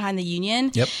lawn behind the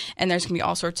Union. Yep. And there's going to be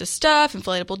all sorts of stuff,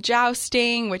 inflatable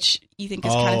jousting, which you think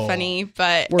is kind of funny,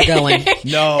 but We're going.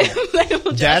 No,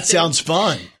 inflatable that jousting. sounds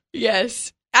fun.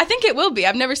 Yes. I think it will be.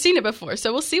 I've never seen it before,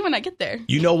 so we'll see when I get there.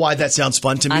 You know why that sounds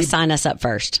fun to me? I sign us up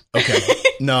first. Okay.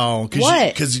 No.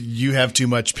 What? Because you have too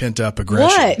much pent-up aggression.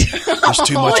 What? There's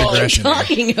too much What aggression. are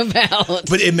you talking about?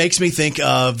 But it makes me think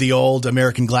of the old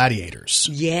American Gladiators.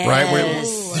 Yes.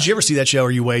 Right? Did you ever see that show? Or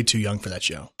are you way too young for that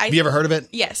show? Have you ever heard of it?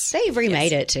 Yes. They've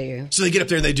remade it too. So they get up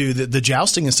there and they do the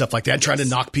jousting and stuff like that, trying to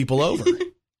knock people over.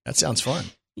 That sounds fun.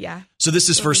 Yeah. So this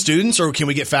is for students, or can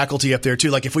we get faculty up there too?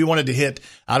 Like if we wanted to hit,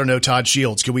 I don't know, Todd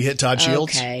Shields, could we hit Todd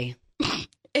Shields? Okay.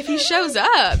 If he shows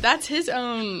up, that's his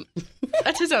own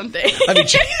thing.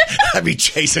 I'd be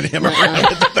chasing him around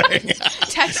with the thing.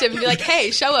 Text him and be like,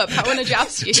 hey, show up. I want to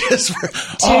joust you.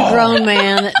 Two grown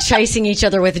men chasing each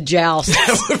other with jousts.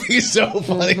 That would be so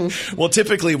funny. Well,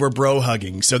 typically we're bro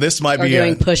hugging, so this might Or be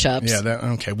doing push-ups.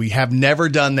 Yeah, okay. We have never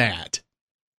done that.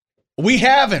 We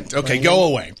haven't. Okay, go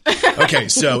away. Okay,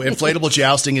 so inflatable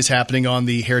jousting is happening on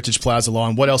the Heritage Plaza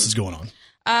lawn. What else is going on?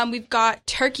 We've got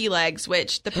turkey legs,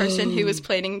 which the person who was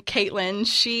playing Caitlin,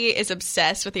 she is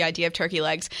obsessed with the idea of turkey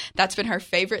legs. That's been her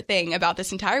favorite thing about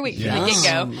this entire week from the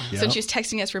get-go. Yep. So she was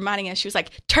texting us, reminding us. She was like,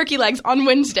 turkey legs on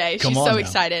Wednesday. She's so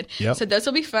excited. Yep. So those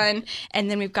will be fun. And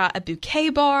then we've got a bouquet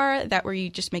bar where you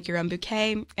just make your own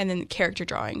bouquet. And then caricature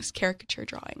drawings.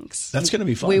 That's going to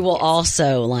be fun. We will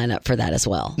also line up for that as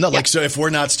well. No, like, so if we're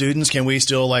not students, can we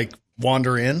still like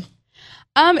wander in?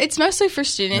 It's mostly for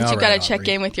students. All You've got to right, check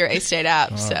Aubrey. in with your A-STate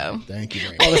app. So Thank you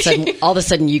very much. All of a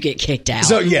sudden you get kicked out.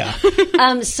 So, yeah.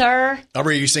 Sir.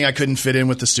 Aubrey, you're saying I couldn't fit in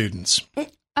with the students?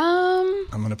 I'm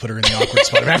going to put her in the awkward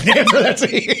spot of having to answer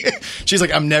that. She's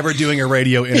like, I'm never doing a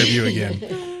radio interview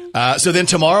again. So then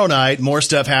tomorrow night, more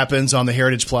stuff happens on the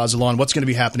Heritage Plaza lawn. What's going to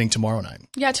be happening tomorrow night?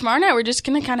 Yeah, tomorrow night we're just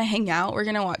going to kind of hang out. We're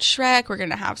going to watch Shrek. We're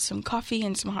going to have some coffee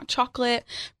and some hot chocolate.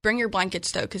 Bring your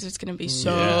blankets, though, because it's going to be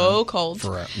so cold.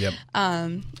 Yep.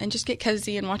 And just get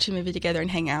cozy and watch a movie together and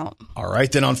hang out. All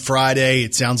right. Then on Friday,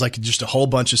 it sounds like just a whole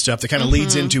bunch of stuff that kind of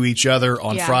leads into each other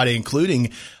on Friday,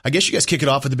 including, I guess you guys kick it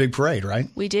off with the big parade, right?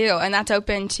 We do. And that's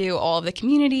open to all of the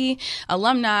community,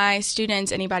 alumni,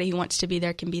 students, anybody who wants to be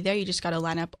there can be there. You just got to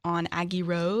line up on Aggie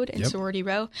Road and Sorority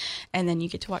Row, and then you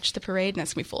get to watch the parade, and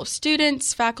that's going to be full of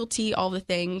students, faculty, all the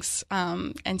things.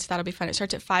 And so that'll be fun. It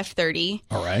starts at 5:30.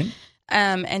 All right.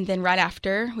 And then right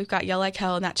after, we've got Yell Like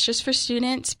Hell, and that's just for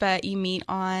students, but you meet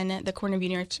on the corner of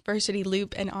University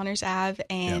Loop and Honors Ave,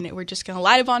 and we're just going to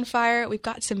light a bonfire. We've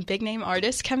got some big-name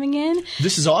artists coming in.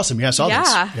 This is awesome. Yeah, I saw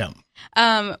this.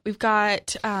 Yeah. We've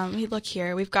got, look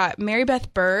here, we've got Mary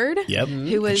Beth Bird.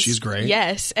 Yep. She's great.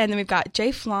 Yes. And then we've got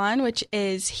Jay Flan, which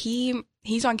is,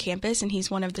 he's on campus and he's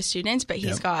one of the students, but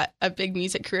he's got a big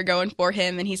music career going for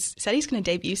him. And he's said he's going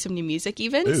to debut some new music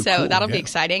even. Ooh, so cool. that'll be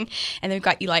exciting. And then we've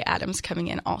got Eli Adams coming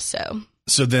in also.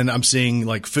 So then I'm seeing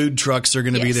like food trucks are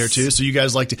going to be there too. So you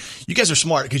guys are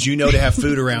smart because you know to have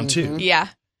food around too. Yeah.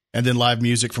 And then live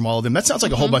music from all of them. That sounds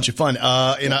like a whole bunch of fun.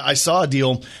 And I saw a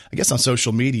deal, I guess on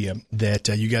social media, that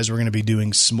you guys were going to be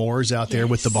doing s'mores out there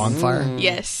with the bonfire.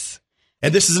 Yes.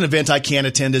 And this is an event I can't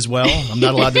attend as well. I'm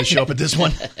not allowed to show up at this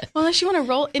one. Well, unless you want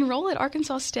to enroll at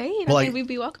Arkansas State, Well, I mean, we'd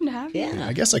be welcome to have you. Yeah.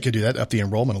 I guess I could do that, up the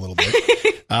enrollment a little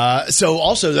bit. So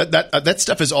also that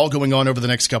stuff is all going on over the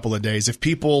next couple of days. If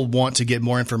people want to get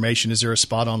more information, is there a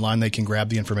spot online they can grab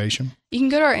the information? Mm-hmm. Mm-hmm. You can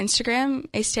go to our Instagram,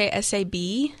 A-STATE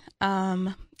S.A.B.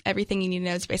 Everything you need to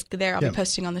know is basically there. I'll be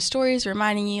posting on the stories,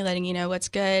 reminding you, letting you know what's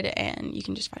good, and you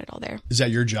can just find it all there. Is that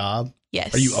your job?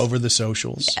 Yes. Are you over the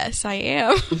socials? Yes, I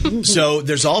am. So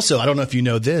there's also, I don't know if you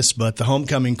know this, but the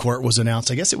homecoming court was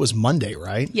announced. I guess it was Monday,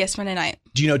 right? Yes, Monday night.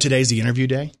 Do you know today's the interview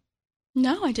day?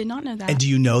 No, I did not know that. And do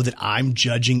you know that I'm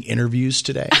judging interviews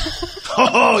today?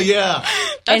 Oh, yeah.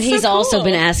 And he's also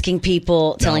been asking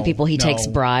people, telling people he takes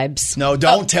bribes. No,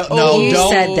 don't tell. You don't.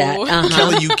 said that.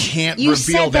 Kelly, you can't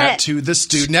reveal that to the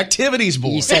Student Activities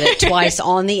Board. You said it twice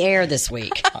on the air this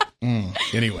week.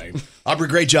 Anyway, Aubrey,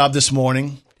 great job this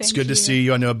morning. It's good to see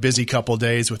you. I know a busy couple of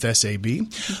days with S.A.B.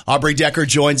 Aubrey Decker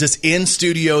joins us in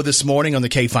studio this morning on the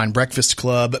KFIN Breakfast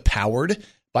Club, powered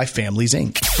by Families,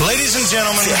 Inc. Ladies and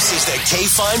gentlemen, this is the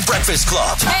KFIN Breakfast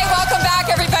Club. Hey, welcome back,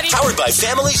 everybody. Powered by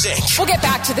Families, Inc. We'll get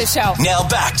back to the show. Now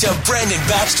back to Brandon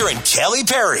Baxter and Kelly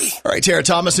Perry. All right, Tara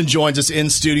Thomason joins us in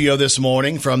studio this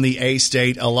morning from the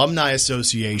A-State Alumni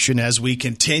Association as we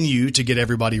continue to get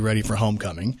everybody ready for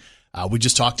homecoming. We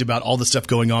just talked about all the stuff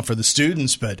going on for the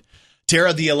students, but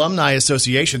Tara, the Alumni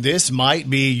Association, this might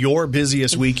be your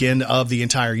busiest weekend of the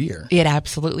entire year. It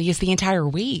absolutely is the entire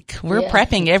week. We're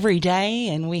prepping every day,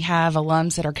 and we have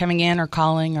alums that are coming in or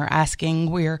calling or asking.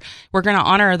 We're going to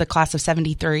honor the class of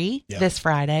 73 this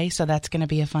Friday, so that's going to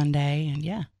be a fun day,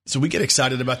 and So we get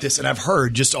excited about this, and I've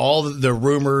heard just all the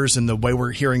rumors and the way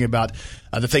we're hearing about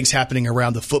the things happening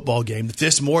around the football game, that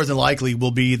this more than likely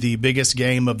will be the biggest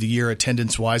game of the year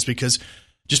attendance-wise because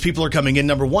just people are coming in,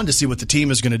 number one, to see what the team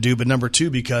is going to do, but number two,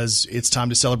 because it's time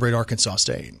to celebrate Arkansas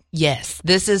State. Yes,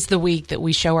 this is the week that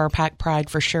we show our Pack pride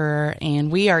for sure,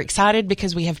 and we are excited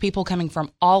because we have people coming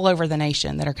from all over the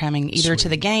nation that are coming either to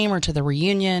the game or to the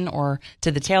reunion or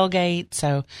to the tailgate.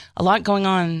 So a lot going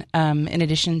on in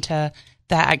addition to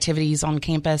the activities on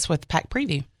campus with Pack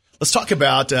Preview. Let's talk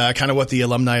about kind of what the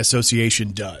Alumni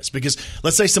Association does, because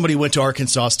let's say somebody went to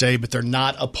Arkansas State, but they're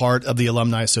not a part of the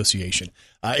Alumni Association.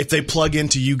 If they plug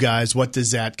into you guys, what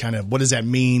does that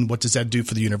mean? What does that do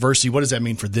for the university? What does that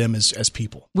mean for them as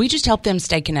people? We just help them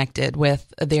stay connected with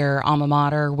their alma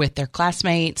mater, with their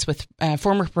classmates, with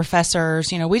former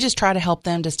professors. We just try to help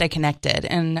them to stay connected.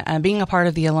 And being a part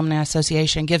of the Alumni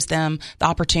Association gives them the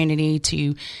opportunity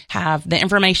to have the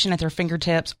information at their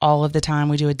fingertips all of the time.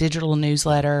 We do a digital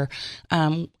newsletter.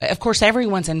 Of course,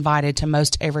 everyone's invited to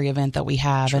most every event that we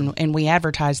have, and we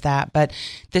advertise that. But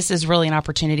this is really an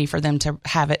opportunity for them to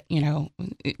have it,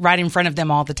 right in front of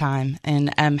them all the time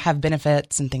and have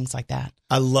benefits and things like that.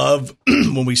 I love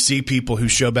when we see people who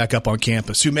show back up on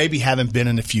campus who maybe haven't been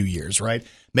in a few years, right?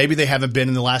 Maybe they haven't been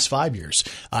in the last 5 years.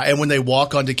 And when they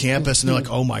walk onto campus and they're like,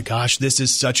 oh my gosh, this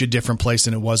is such a different place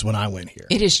than it was when I went here.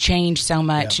 It has changed so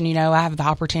much. Yeah. And, I have the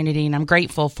opportunity and I'm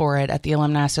grateful for it at the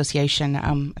Alumni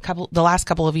Association. The last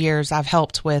couple of years I've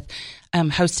helped with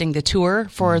hosting the tour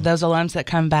for those alums that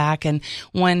come back. And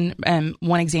one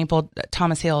example,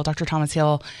 Dr. Thomas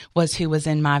Hill was who was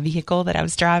in my vehicle that I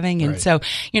was driving. And so,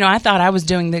 I thought I was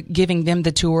giving them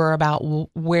the tour about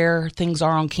where things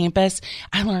are on campus.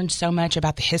 I learned so much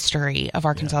about the history of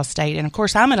Arkansas State. And of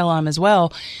course, I'm an alum as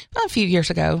well a few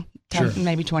years ago.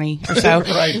 Maybe 20 or so.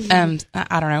 Right.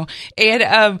 I don't know.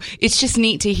 And it's just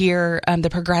neat to hear the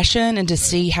progression and to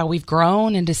see how we've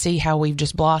grown and to see how we've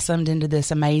just blossomed into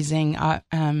this amazing,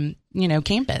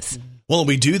 campus. Well,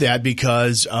 we do that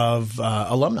because of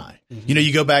alumni.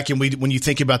 You go back and when you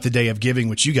think about the Day of Giving,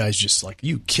 which you guys just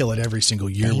you kill it every single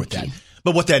year with that.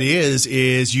 But what that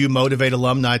is you motivate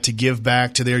alumni to give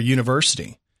back to their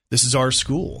university. This is our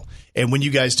school. And when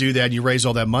you guys do that and you raise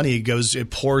all that money, it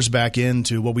pours back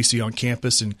into what we see on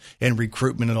campus and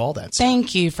recruitment and all that stuff.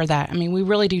 Thank you for that. I mean, we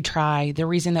really do try. The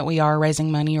reason that we are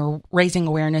raising money or raising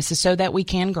awareness is so that we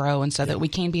can grow and so that we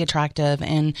can be attractive.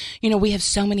 And, we have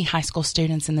so many high school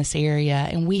students in this area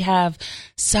and we have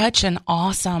such an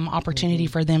awesome opportunity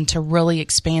for them to really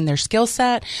expand their skill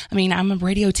set. I mean, I'm a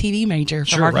radio TV major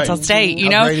from Arkansas State,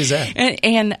 How great is that?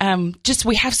 And just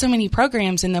we have so many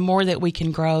programs, and the more that we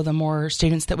can grow, the more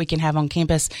students that we can have on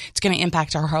campus, it's going to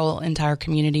impact our whole entire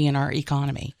community and our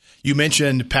economy. You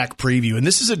mentioned PAC Preview, and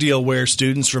this is a deal where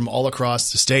students from all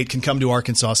across the state can come to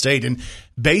Arkansas State and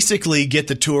basically get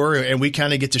the tour, and we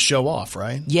kind of get to show off,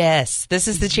 right? Yes, this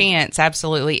is the chance,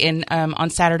 absolutely. And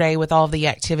on Saturday with all the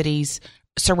activities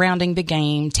surrounding the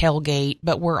game, Tailgate,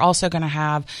 but we're also going to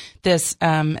have this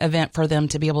event for them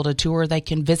to be able to tour. They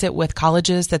can visit with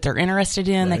colleges that they're interested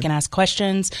in. They can ask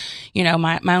questions.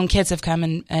 My own kids have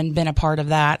come and been a part of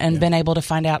that and been able to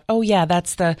find out, oh yeah,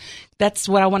 that's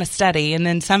what I want to study. And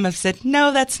then some have said,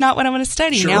 no, that's not what I want to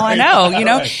study. Now I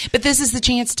know, but this is the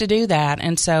chance to do that.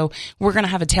 And so we're going to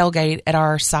have a tailgate at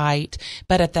our site,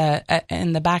 but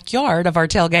in the backyard of our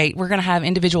tailgate, we're going to have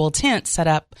individual tents set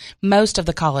up. Most of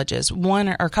the colleges, one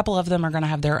or a couple of them are going to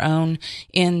have their own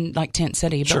in Tent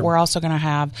City, but we're also going to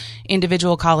have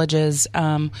individual colleges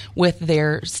with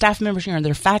their staff members,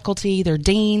 their faculty, their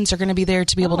deans are going to be there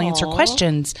to be able to answer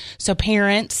questions. So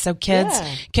parents, so kids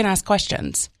can ask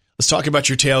questions. Let's talk about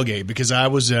your tailgate, because I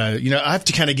was, I have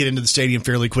to kind of get into the stadium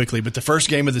fairly quickly, but the first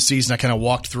game of the season I kind of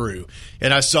walked through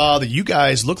and I saw that you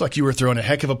guys looked like you were throwing a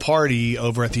heck of a party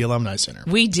over at the Alumni Center.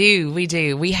 We do.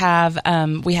 We have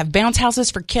bounce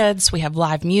houses for kids. We have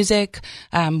live music.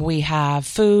 We have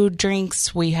food,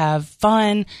 drinks. We have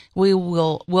fun.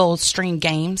 We'll stream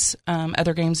games,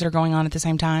 other games that are going on at the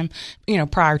same time,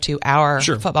 prior to our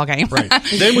football game. Right.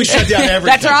 Then we shut down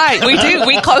everything. That's right. We do.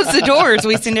 We close the doors.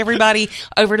 We send everybody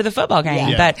over to the football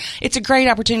game. But it's a great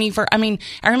opportunity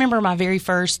I remember my very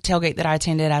first tailgate that I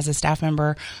attended as a staff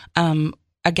member,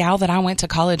 a gal that I went to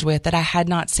college with that I had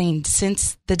not seen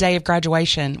since the day of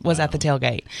graduation was at the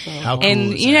tailgate. How cool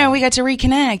and, is that? We got to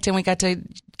reconnect and we got to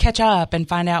catch up and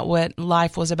find out what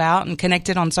life was about and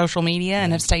connected on social media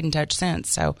and have stayed in touch since.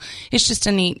 So it's just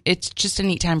a neat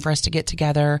time for us to get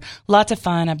together. Lots of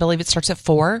fun. I believe it starts at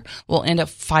 4. We'll end at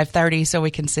 5:30 so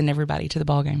we can send everybody to the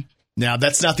ball game. Now,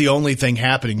 that's not the only thing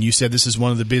happening. You said this is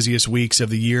one of the busiest weeks of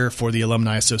the year for the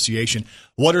Alumni Association.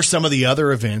 What are some of the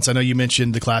other events? I know you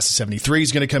mentioned the class of 73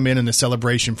 is going to come in and a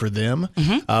celebration for them.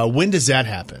 Mm-hmm. When does that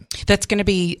happen? That's going to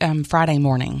be Friday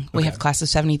morning. We have class of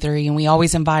 73, and we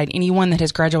always invite anyone that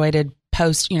has graduated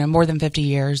post, more than 50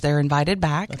 years. They're invited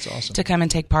back to come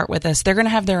and take part with us. They're going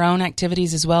to have their own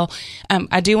activities as well.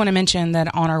 I do want to mention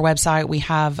that on our website, we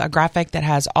have a graphic that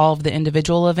has all of the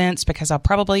individual events, because I'm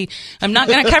not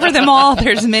going to cover them all.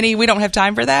 There's many. We don't have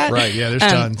time for that. Right. Yeah, there's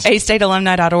tons.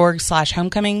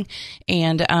 astatealumni.org/homecoming.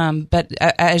 But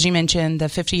as you mentioned, the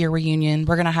 50-year reunion,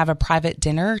 we're going to have a private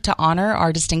dinner to honor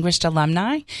our distinguished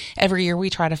alumni. Every year we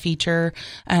try to feature,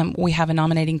 we have a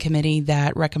nominating committee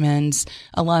that recommends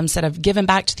alums that have given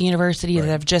back to the university that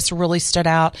have just really stood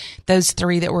out. Those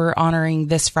 3 that we're honoring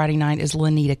this Friday night is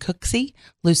Lanita Cooksey,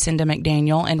 Lucinda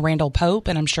McDaniel, and Randall Pope.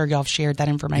 And I'm sure y'all have shared that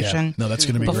information. Yeah. No, that's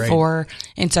going to be before.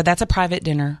 Great. And so that's a private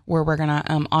dinner where we're going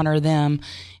to honor them.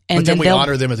 And but then we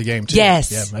honor them at the game too.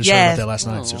 Yes. Yeah, I just heard about that last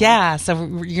night. So. Yeah. So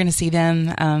you're going to see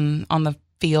them on the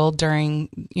field during,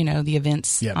 the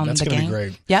events on that's the going to game. be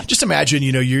great. Yep. Just imagine,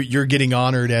 you're getting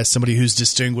honored as somebody who's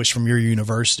distinguished from your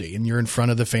university and you're in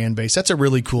front of the fan base. That's a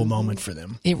really cool moment for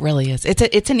them. It really is.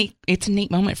 It's a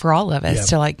neat moment for all of us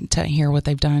to hear what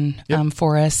they've done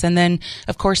for us. And then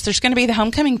of course there's going to be the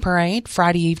homecoming parade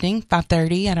Friday evening,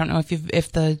 5:30. I don't know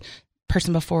if the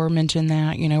person before mentioned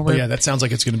that, that sounds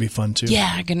like it's going to be fun too.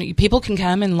 Yeah, people can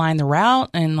come and line the route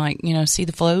and see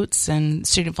the floats, and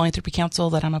Student Philanthropy Council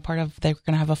that I'm a part of, they're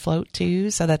going to have a float too,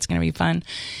 so that's going to be fun.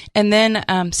 And then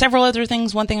several other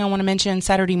things. One thing I want to mention,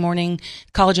 Saturday morning,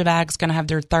 College of Ag's going to have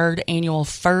their 3rd annual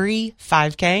furry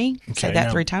 5K. Say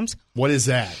that 3 times. What is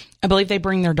that? I believe they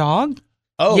bring their dog.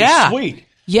 Oh, sweet.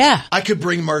 Yeah. I could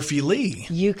bring Murphy Lee.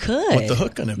 You could. What's the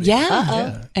hook going to be?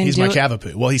 Yeah. And he's my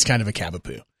Cavapoo. Well, he's kind of a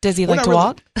Cavapoo. Does he like to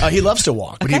walk? He loves to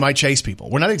walk, but he might chase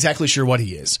people. We're not exactly sure what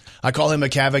he is. I call him a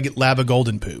Laba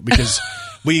Golden Poo because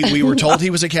we were told he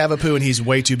was a Cavapoo and he's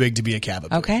way too big to be a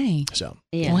Cavapoo. Okay. So,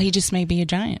 well, he just may be a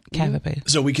giant Cavapoo.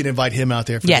 So we can invite him out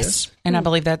there for this? Yes. And I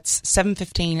believe that's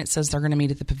 7:15. It says they're going to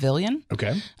meet at the pavilion.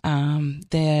 Okay.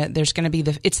 There's going to be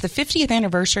it's the 50th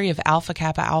anniversary of Alpha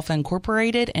Kappa Alpha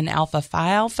Incorporated and Alpha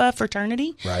Phi Alpha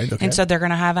fraternity. Right. Okay. And so they're going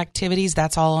to have activities.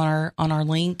 That's all on our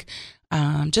link.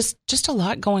 Just a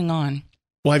lot going on.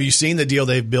 Well, have you seen the deal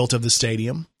they've built of the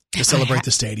stadium to celebrate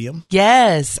the stadium?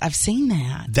 Yes, I've seen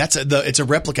that. It's a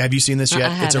replica. Have you seen this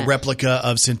yet? It's a replica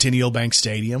of Centennial Bank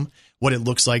Stadium. What it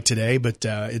looks like today, but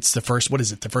it's the first. What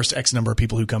is it? The first X number of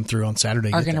people who come through on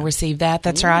Saturday are going to receive that.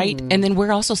 That's right. And then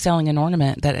we're also selling an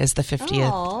ornament that is the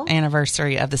 50th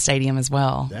anniversary of the stadium as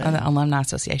well, the Alumni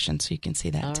Association. So you can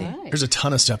see that too. Right. There's a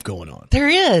ton of stuff going on. There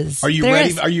is. Are you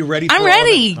ready? Are you ready? I'm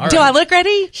ready. Do I look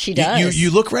ready? She does.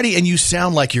 You look ready, and you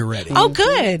sound like you're ready. Oh,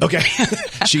 good. Okay,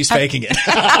 she's faking it.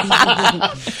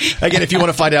 Again, if you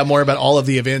want to find out more about all of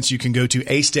the events, you can go to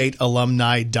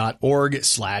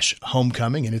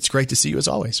astatealumni.org/homecoming, and it's great to see you as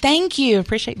always. Thank you.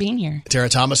 Appreciate being here. Tara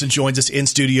Thomason joins us in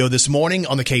studio this morning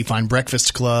on the KFIN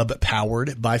Breakfast Club,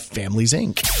 powered by Families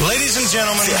Inc. Ladies and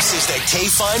gentlemen, this is the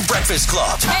KFIN Breakfast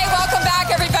Club. Hey, welcome back,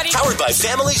 everybody. Powered by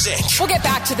Families Inc. We'll get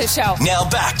back to the show. Now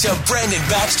back to Brandon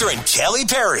Baxter and Kelly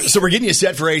Perry. So we're getting you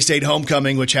set for A-State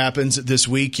Homecoming, which happens this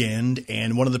weekend.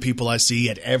 And one of the people I see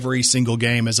at every single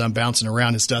game as I'm bouncing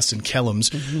around is Dustin Kellums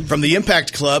from the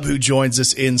IMPACKT CLUB, who joins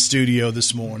us in studio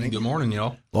this morning. Good morning,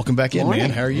 y'all. Welcome back in, man.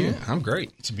 How are you? Yeah, I'm great.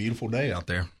 It's a beautiful day out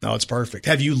there. Oh, it's perfect.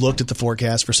 Have you looked at the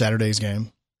forecast for Saturday's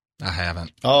game? I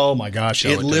haven't. Oh, my gosh.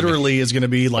 It literally is going to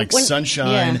be like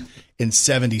sunshine and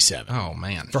 77. Oh,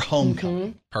 man. For homecoming.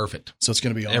 Mm-hmm. Perfect. So it's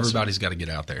going to be awesome. Everybody's got to get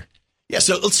out there. Yeah,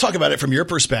 so let's talk about it from your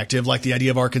perspective, like the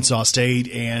idea of Arkansas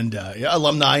State and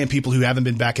alumni and people who haven't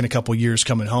been back in a couple of years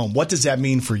coming home. What does that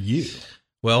mean for you?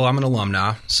 Well, I'm an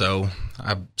alumni, so I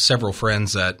have several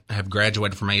friends that have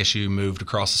graduated from ASU, moved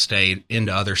across the state,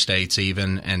 into other states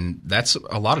even, and that's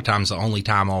a lot of times the only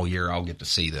time all year I'll get to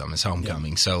see them is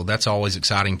homecoming. Yeah. So that's always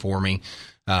exciting for me.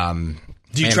 Do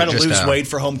you try to lose weight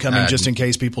for homecoming just in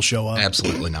case people show up?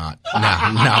 Absolutely not.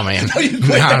 No, man.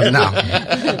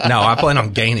 No, I plan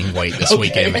on gaining weight this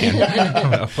weekend, man.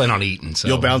 I plan on eating. So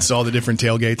you'll bounce to all the different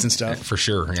tailgates and stuff? For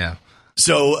sure, yeah.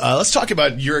 So let's talk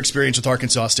about your experience with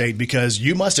Arkansas State, because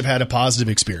you must have had a positive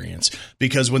experience,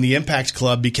 because when the IMPACKT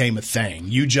CLUB became a thing,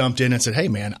 you jumped in and said, hey,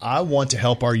 man, I want to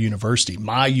help our university,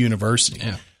 my university.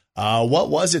 Yeah. What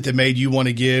was it that made you want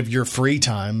to give your free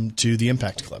time to the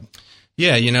IMPACKT CLUB?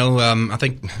 Yeah, I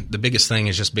think the biggest thing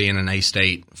is just being an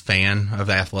A-State fan of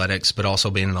athletics, but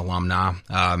also being an alumni.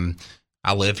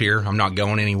 I live here. I'm not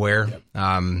going anywhere.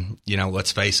 Yep.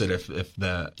 Let's face it, if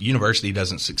the university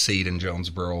doesn't succeed in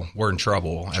Jonesboro, we're in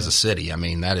trouble as a city. I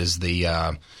mean, that is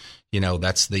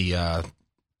that's the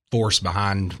force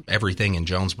behind everything in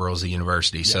Jonesboro is the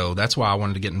university. Yep. So that's why I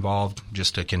wanted to get involved,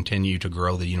 just to continue to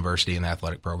grow the university and the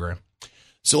athletic program.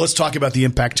 So let's talk about the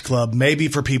IMPACKT CLUB, maybe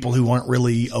for people who aren't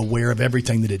really aware of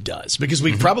everything that it does, because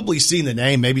we've probably seen the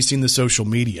name, maybe seen the social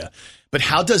media, but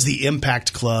how does the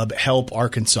IMPACKT CLUB help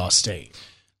Arkansas State?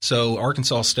 So the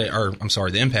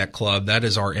IMPACKT CLUB, that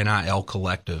is our NIL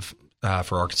collective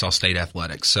for Arkansas State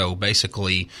athletics. So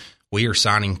basically we are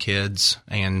signing kids,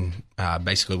 and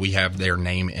basically we have their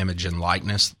name, image, and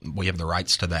likeness. We have the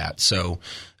rights to that. So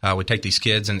we take these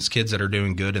kids, and it's kids that are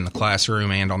doing good in the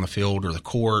classroom and on the field or the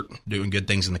court, doing good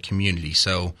things in the community.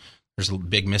 So there's a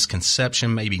big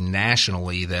misconception maybe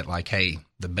nationally that, like, hey,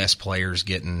 the best players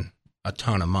getting a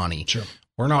ton of money. Sure.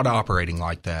 We're not operating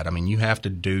like that. I mean, you have to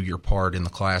do your part in the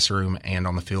classroom and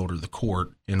on the field or the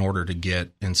court in order to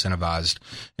get incentivized.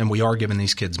 And we are giving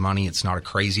these kids money. It's not a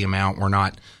crazy amount. We're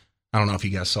not, I don't know if you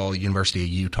guys saw University of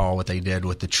Utah, what they did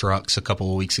with the trucks a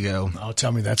couple of weeks ago. Oh,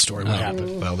 tell me that story. What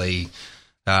happened? Well, they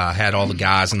had all the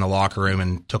guys in the locker room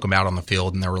and took them out on the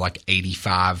field, and there were like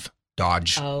 85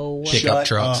 Dodge pickup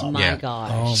trucks. My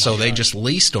gosh. So they just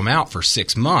leased them out for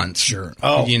 6 months. Sure.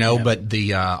 But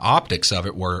the optics of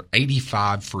it were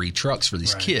 85 free trucks for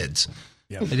these kids.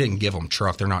 Yep. They didn't give them a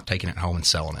truck. They're not taking it home and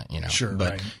selling it, Sure.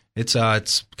 But it's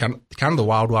kind of the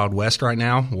wild, wild west right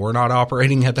now. We're not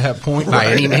operating at that point by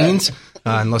any means.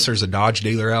 Unless there's a Dodge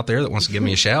dealer out there that wants to give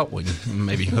me a shout, we can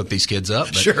maybe hook these kids up.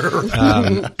 But, sure.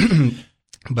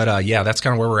 That's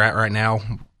kind of where we're at right now.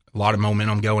 A lot of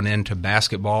momentum going into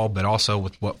basketball, but also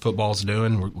with what football's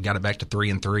doing, we got it back to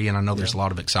 3-3, and I know there's a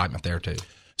lot of excitement there too.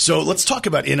 So let's talk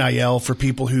about NIL for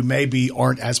people who maybe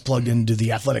aren't as plugged into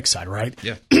the athletic side, right?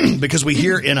 Yeah. Because we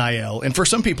hear NIL, and for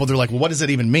some people, they're like, well, what does that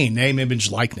even mean? Name,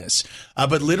 image, likeness.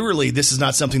 But literally, this is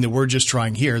not something that we're just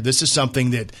trying here. This is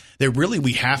something that really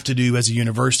we have to do as a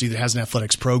university that has an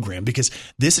athletics program, because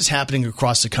this is happening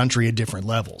across the country at different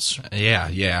levels.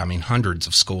 Yeah. I mean, hundreds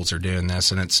of schools are doing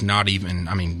this, and it's not even,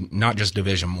 I mean, not just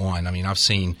Division I. I mean, I've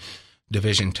seen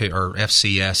Division II or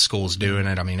FCS schools doing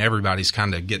it. I mean, everybody's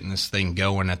kind of getting this thing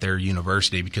going at their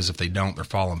university, because if they don't, they're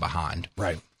falling behind.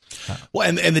 Right. Well,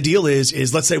 and the deal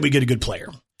is let's say we get a good player,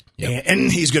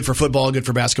 and he's good for football, good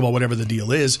for basketball, whatever the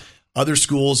deal is. Other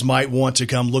schools might want to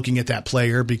come looking at that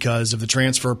player because of the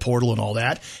transfer portal and all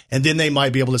that. And then they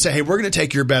might be able to say, hey, we're going to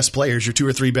take your best players, your 2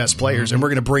 or 3 best players, and we're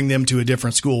going to bring them to a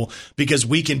different school because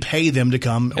we can pay them to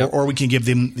come, or we can give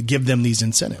them these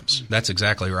incentives. That's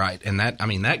exactly right. And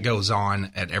that goes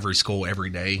on at every school every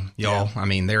day, y'all. Yeah. I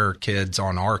mean, there are kids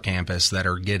on our campus that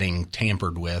are getting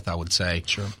tampered with, I would say,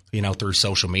 through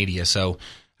social media. So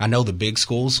I know the big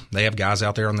schools, they have guys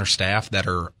out there on their staff that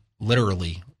are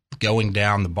literally going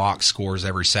down the box scores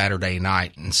every Saturday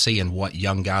night and seeing what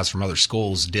young guys from other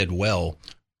schools did well.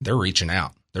 They're reaching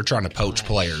out. They're trying to poach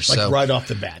players. Like right off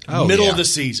the bat. Middle of the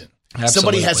season. Absolutely.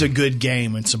 Somebody has a good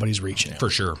game and somebody's reaching out. For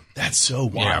sure. That's so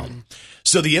wild. Yeah.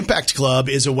 So the IMPACKT CLUB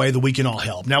is a way that we can all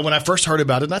help. Now, when I first heard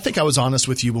about it, and I think I was honest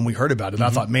with you when we heard about it,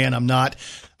 I thought, man, I'm not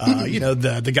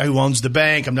the guy who owns the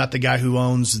bank. I'm not the guy who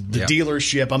owns the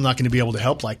dealership. I'm not going to be able to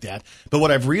help like that. But what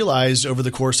I've realized over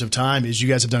the course of time is you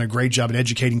guys have done a great job at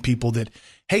educating people that,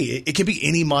 hey, it can be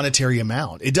any monetary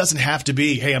amount. It doesn't have to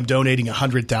be, hey, I'm donating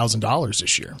 $100,000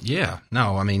 this year. Yeah.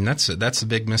 No, I mean, that's a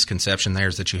big misconception there,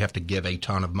 is that you have to give a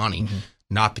ton of money.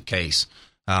 Not the case.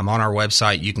 On our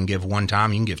website, you can give one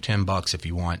time. You can give $10 if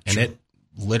you want. And it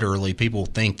literally, people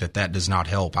think that does not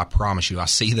help. I promise you. I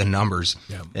see the numbers.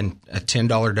 Yeah. And a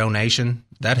 $10 donation,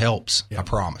 that helps. Yeah. I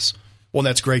promise. Well,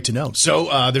 that's great to know.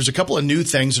 So there's a couple of new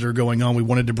things that are going on we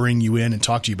wanted to bring you in and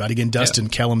talk to you about. Again, Dustin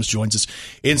Kellums joins us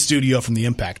in studio from the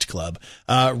IMPACKT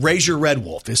CLUB. Raise Your Red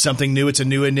Wolf is something new. It's a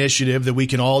new initiative that we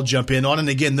can all jump in on. And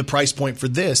again, the price point for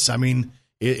this, I mean,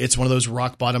 it's one of those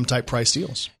rock bottom type price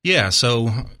deals. Yeah. So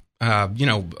a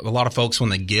lot of folks,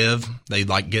 when they give, they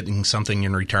like getting something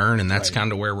in return, and that's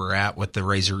kind of where we're at with the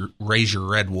Raise Your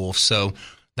Red Wolf. So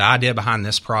the idea behind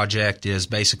this project is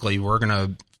basically we're going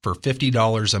to, for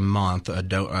 $50 a month, a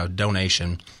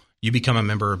donation, you become a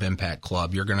member of IMPACKT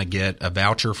CLUB. You're going to get a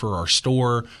voucher for our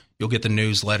store. You'll get the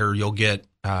newsletter. You'll get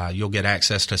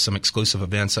access to some exclusive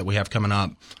events that we have coming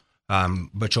up.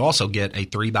 But you'll also get a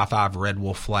 3x5 Red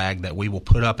Wolf flag that we will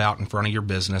put up out in front of your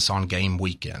business on game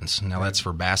weekends. Now, that's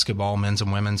for basketball, men's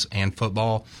and women's, and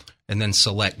football, and then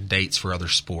select dates for other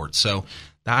sports. So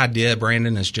the idea,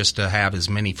 Brandon, is just to have as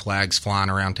many flags flying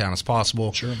around town as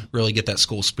possible, really get that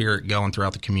school spirit going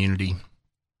throughout the community.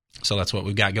 So that's what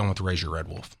we've got going with Raise Your Red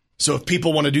Wolf. So if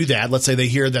people want to do that, let's say they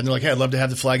hear that and they're like, hey, I'd love to have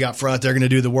the flag out front. They're going to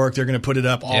do the work. They're going to put it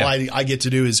up. All I get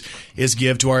to do is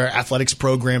give to our athletics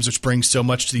programs, which brings so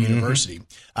much to the university.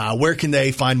 Where can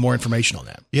they find more information on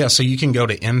that? Yeah, so you can go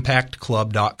to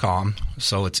IMPACKTCLUB.com.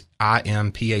 So it's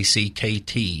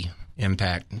IMPACKT,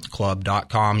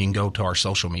 IMPACTCLUB.com. You can go to our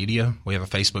social media. We have a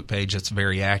Facebook page that's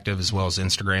very active, as well as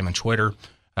Instagram and Twitter.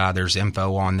 There's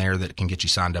info on there that can get you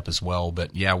signed up as well.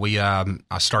 But yeah,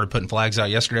 I started putting flags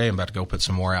out yesterday. I'm about to go put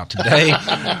some more out today.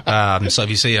 So if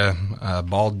you see a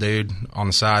bald dude on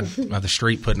the side of the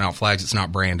street putting out flags, it's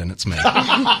not Brandon, it's me.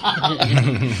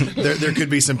 There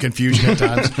could be some confusion at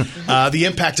times. The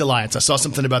IMPACKT Alliance, I saw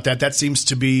something about that. That seems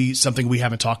to be something we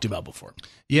haven't talked about before.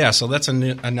 Yeah, so that's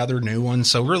another new one.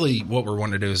 So really what we're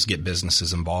wanting to do is get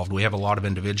businesses involved. We have a lot of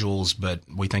individuals, but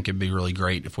we think it'd be really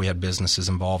great if we had businesses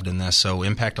involved in this. So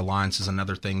IMPACKT Alliance is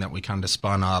another thing that we kind of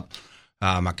spun up.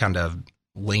 I kind of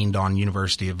leaned on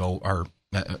University of Ole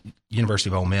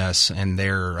Miss and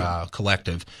their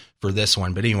collective for this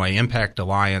one. But anyway, Impact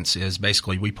Alliance is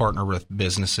basically we partner with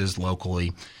businesses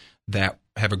locally that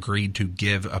have agreed to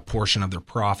give a portion of their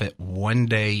profit one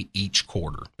day each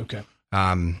quarter. Okay.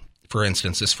 For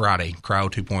instance, this Friday, Cryo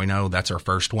 2.0, that's our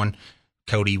first one.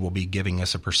 Cody will be giving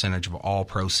us a percentage of all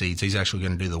proceeds. He's actually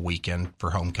going to do the weekend for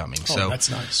homecoming. Oh,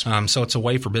 that's nice. So it's a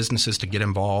way for businesses to get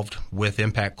involved with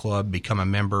Impact Club, become a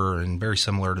member, and very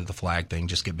similar to the flag thing,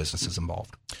 just get businesses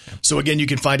involved. Yeah. So again, you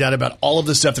can find out about all of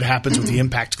the stuff that happens with the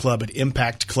Impact Club at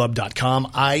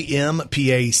impactclub.com,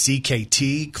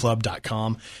 IMPACKT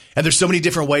club.com. And there's so many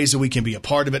different ways that we can be a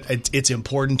part of it. It's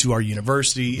important to our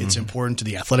university. It's important to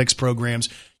the athletics programs.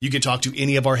 You can talk to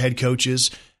any of our head coaches.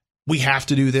 We have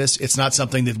to do this. It's not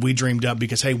something that we dreamed up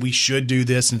because, hey, we should do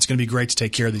this, and it's going to be great to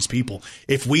take care of these people.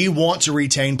 If we want to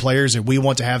retain players and we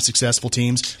want to have successful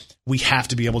teams, we have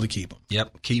to be able to keep them.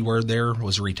 Yep. Key word there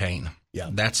was retain. Yeah.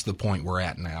 That's the point we're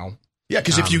at now. Yeah,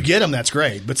 because if you get them, that's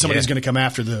great, but somebody's going to come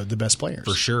after the best players.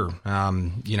 For sure.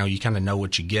 You kind of know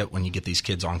what you get when you get these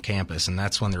kids on campus, and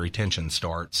that's when the retention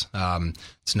starts.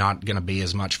 It's not going to be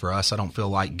as much for us. I don't feel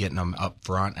like getting them up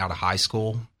front out of high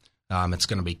school. It's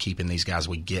going to be keeping these guys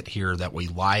we get here that we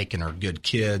like and are good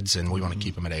kids, and we want to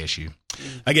keep them at ASU.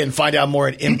 Again, find out more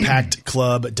at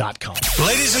impactclub.com.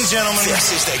 Ladies and gentlemen,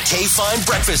 this is the KFIN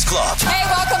Breakfast Club. Hey,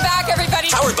 welcome back, everybody.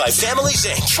 Powered by Families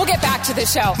Inc. We'll get back to the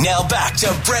show. Now back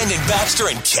to Brandon Baxter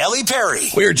and Kelly Perry.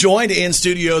 We're joined in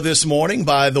studio this morning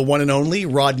by the one and only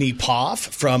Rodney Poff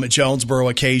from Jonesboro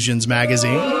Occasions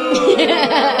magazine.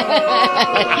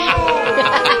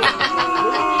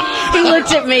 He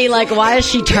looked at me like, why is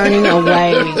she turning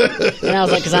away? And I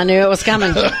was like, because I knew it was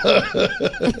coming.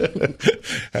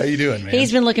 How you doing, man?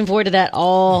 He's been looking forward to that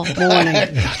all morning. I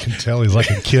can tell he's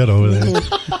like a kid over there.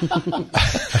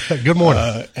 Good morning.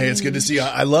 Hey, it's good to see you.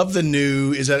 I love the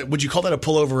new, would you call that a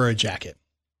pullover or a jacket?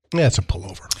 Yeah, it's a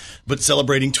pullover. But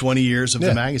celebrating 20 years of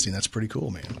the magazine. That's pretty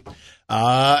cool, man.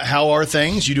 How are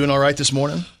things? You doing all right this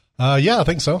morning? Yeah, I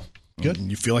think so. Good.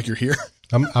 You feel like you're here?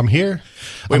 I'm here.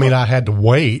 I had to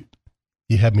wait.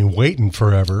 You had me waiting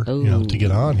forever, to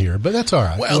get on here, but that's all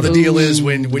right. Well, the deal is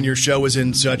when your show is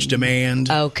in such demand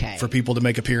for people to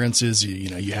make appearances,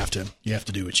 you have to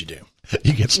do what you do.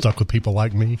 You get stuck with people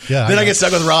like me. Yeah. Then I get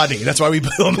stuck with Rodney. That's why we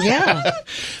put him. Yeah.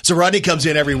 So Rodney comes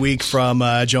in every week from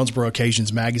Jonesboro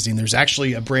Occasions magazine. There's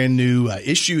actually a brand new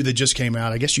issue that just came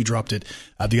out. I guess you dropped it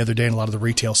the other day in a lot of the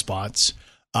retail spots.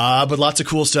 But lots of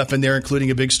cool stuff in there, including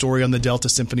a big story on the Delta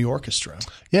Symphony Orchestra.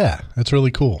 Yeah, that's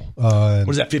really cool. What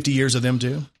is that, 50 years of them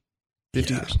too?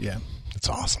 50 years? Yeah. It's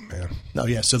awesome, man. No,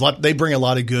 yeah. So they bring a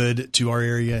lot of good to our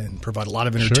area and provide a lot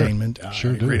of entertainment.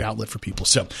 Sure do. Great outlet for people.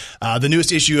 So the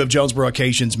newest issue of Jonesboro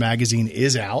Occasions magazine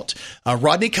is out.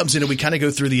 Rodney comes in and we kind of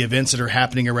go through the events that are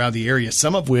happening around the area,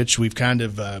 some of which we've kind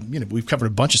of, we've covered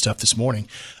a bunch of stuff this morning.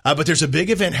 But there's a big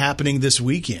event happening this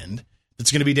weekend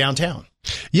that's going to be downtown.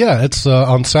 Yeah, it's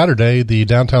on Saturday. The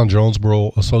Downtown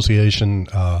Jonesboro Association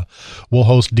will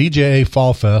host DJA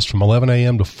Fall Fest from 11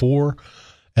 a.m. to 4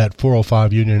 at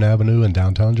 405 Union Avenue in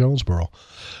downtown Jonesboro.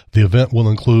 The event will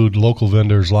include local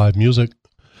vendors, live music,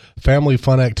 family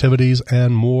fun activities,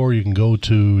 and more. You can go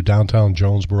to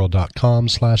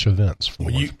downtownjonesboro.com/events for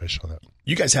more information on that.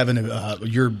 You guys have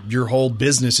your whole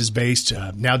business is based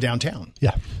now downtown.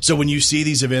 Yeah. So when you see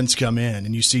these events come in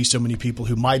and you see so many people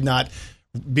who might not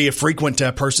be a frequent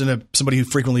person, somebody who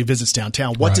frequently visits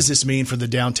downtown, what does this mean for the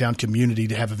downtown community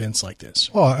to have events like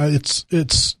this? Well,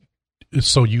 it's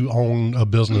so you own a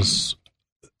business.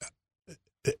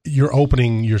 You're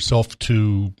opening yourself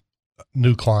to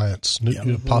new clients,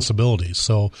 new possibilities.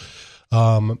 So,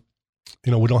 we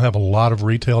don't have a lot of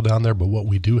retail down there, but what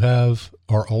we do have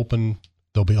are open.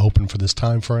 They'll be open for this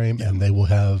time frame, and they will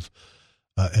have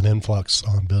an influx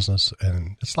on business.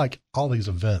 And it's like all these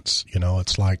events,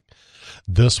 it's like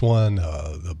this one,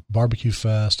 the barbecue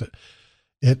fest.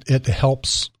 It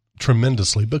helps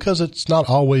tremendously because it's not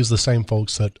always the same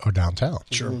folks that are downtown.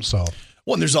 Sure. So.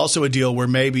 Well, and there's also a deal where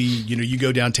maybe, you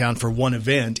go downtown for one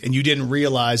event and you didn't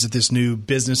realize that this new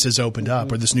business has opened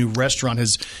up or this new restaurant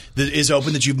is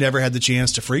open that you've never had the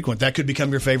chance to frequent. That could become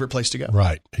your favorite place to go.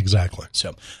 Right. Exactly.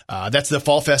 So that's the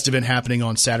Fall Fest event happening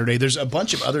on Saturday. There's a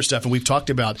bunch of other stuff, and we've talked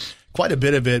about quite a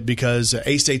bit of it because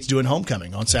A-State's doing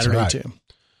homecoming on Saturday too.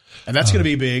 And that's going to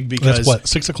be big because that's what,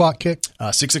 6 o'clock kick?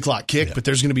 6 o'clock kick, but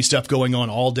there's going to be stuff going on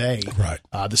all day. Right.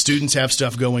 The students have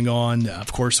stuff going on.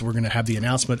 Of course, we're going to have the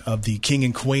announcement of the king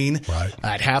and queen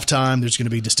at halftime. There's going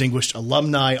to be distinguished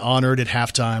alumni honored at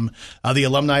halftime. The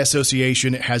Alumni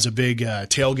Association has a big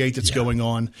tailgate that's going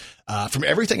on. From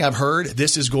everything I've heard,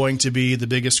 this is going to be the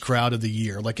biggest crowd of the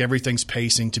year. Like, everything's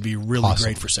pacing to be really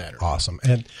great for Saturday. Awesome.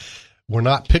 And we're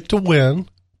not picked to win,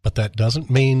 but that doesn't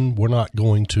mean we're not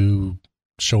going to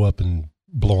show up and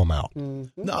blow them out.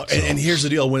 Mm-hmm. No, and here's the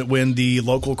deal. When the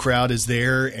local crowd is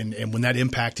there and when that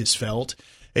impact is felt,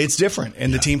 it's different,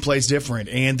 and the team plays different.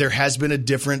 And there has been a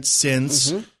difference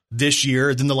since this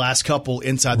year than the last couple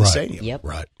inside the stadium. Yep.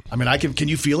 Right. I mean, can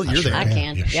you feel it? You're there. I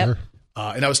can. Yeah, yep. sure.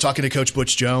 And I was talking to Coach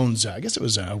Butch Jones, I guess it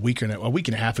was a week and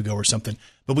a half ago or something,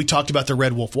 but we talked about the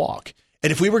Red Wolf Walk.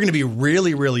 And if we were going to be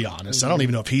really, really honest, I don't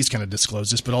even know if he's kind of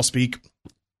disclosed this, but I'll speak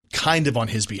kind of on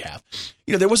his behalf.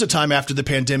 You know, there was a time after the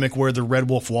pandemic where the Red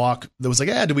Wolf Walk, there was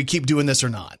like, do we keep doing this or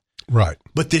not? Right.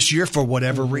 But this year, for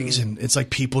whatever reason, it's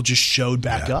like people just showed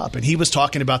back up. And he was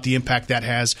talking about the impact that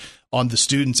has on the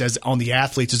students, on the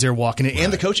athletes as they're walking in,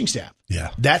 and the coaching staff. Yeah.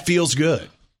 That feels good.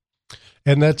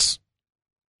 And it's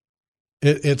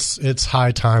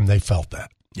high time they felt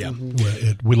that. Yeah.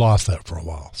 We lost that for a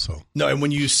while. So no, and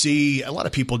when you see a lot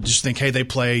of people just think, hey, they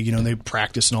play, they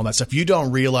practice and all that stuff. You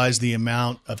don't realize the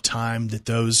amount of time that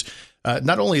those,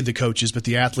 not only the coaches, but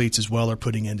the athletes as well are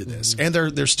putting into this. And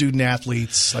they're student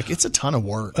athletes. Like, it's a ton of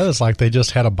work. It's like they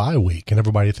just had a bye week and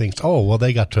everybody thinks, oh, well,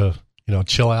 they got to,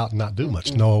 chill out and not do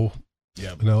much. No.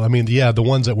 Yeah. I mean, the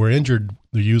ones that were injured,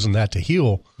 they're using that to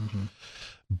heal.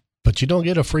 But you don't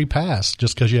get a free pass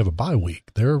just because you have a bye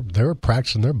week. They're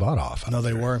practicing their butt off. No,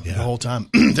 they were the whole time.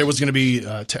 There was going to be,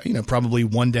 probably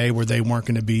one day where they weren't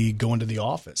going to be going to the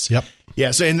office. Yep.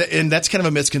 Yeah. So, and that's kind of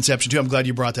a misconception too. I'm glad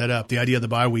you brought that up. The idea of the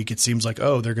bye week, it seems like,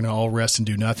 they're going to all rest and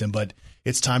do nothing, but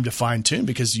it's time to fine tune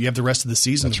because you have the rest of the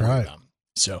season. That's right.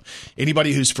 So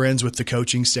anybody who's friends with the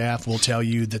coaching staff will tell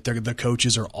you that the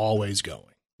coaches are always going.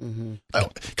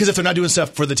 Because if they're not doing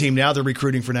stuff for the team now, they're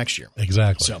recruiting for next year.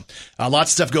 Exactly. So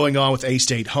lots of stuff going on with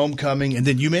A-State homecoming. And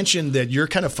then you mentioned that you're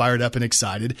kind of fired up and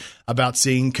excited about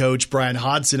seeing Coach Brian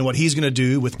Hodson and what he's going to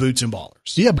do with Boots and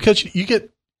Ballers. Yeah, because you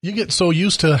get so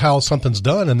used to how something's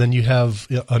done, and then you have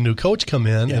a new coach come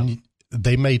in, and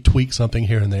they may tweak something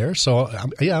here and there. So,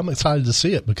 I'm excited to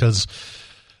see it because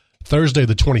Thursday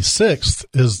the 26th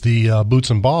is the Boots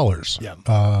and Ballers.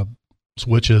 Yeah.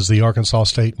 Which is the Arkansas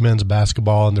State men's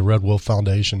basketball and the Red Wolf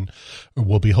Foundation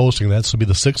will be hosting that. This will be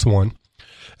the 6th one.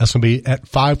 That's going to be at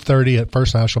 5:30 at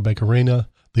First National Bank Arena.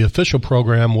 The official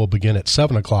program will begin at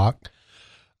 7 o'clock,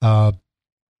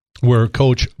 where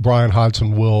Coach Brian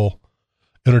Hodson will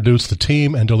introduce the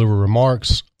team and deliver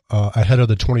remarks ahead of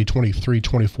the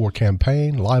 2023-24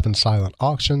 campaign. Live and silent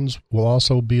auctions will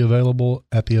also be available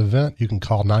at the event. You can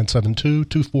call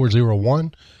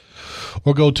 972-2401.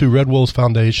 Or go to Red Wolves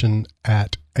Foundation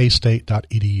at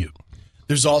astate.edu.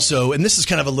 There's also, and this is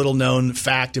kind of a little known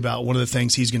fact about one of the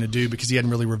things he's going to do because he hadn't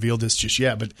really revealed this just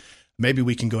yet, but maybe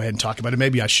we can go ahead and talk about it.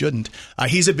 Maybe I shouldn't.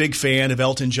 He's a big fan of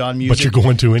Elton John music. But you're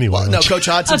going to anyway. Well, no, Coach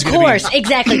Hodson's going to be. Of course,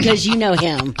 exactly, because you know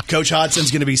him. Coach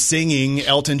Hodson's going to be singing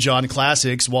Elton John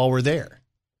classics while we're there.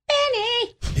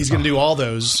 Benny. He's going to do all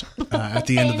those at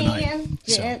the end of the night.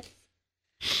 So.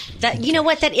 That, you know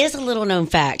what? That is a little known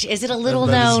fact. Is it a little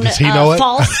known does he know it?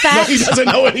 false fact? No, he doesn't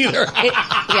know it either.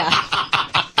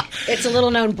 It's a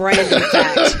little known Brandon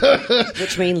fact,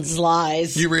 which means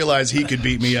lies. You realize he could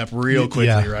beat me up real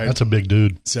quickly, right? That's a big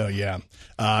dude. So, yeah.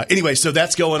 Anyway, so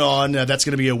that's going on. That's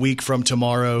going to be a week from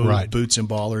tomorrow, right. Boots and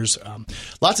Ballers.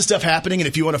 Lots of stuff happening. And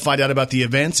if you want to find out about the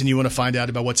events and you want to find out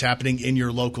about what's happening in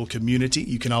your local community,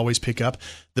 you can always pick up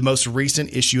the most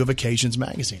recent issue of Occasions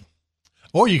magazine.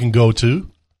 Or you can go to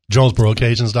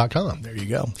JonesboroOccasions.com. There you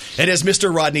go. And as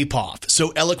Mr. Rodney Poff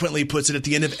so eloquently puts it at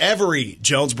the end of every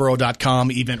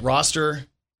Jonesboro.com event roster,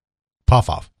 Poff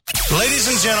off. Ladies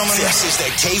and gentlemen, this is the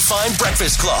KFIN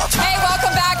Breakfast Club. Hey,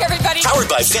 welcome back, everybody. Powered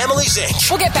by Families Inc.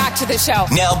 We'll get back to the show.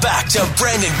 Now back to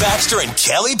Brandon Baxter and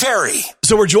Kelly Perry.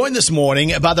 So we're joined this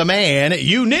morning by the man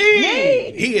you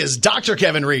need. He is Dr.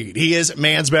 Kevin Reed. He is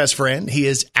man's best friend. He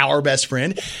is our best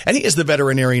friend. And he is the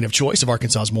veterinarian of choice of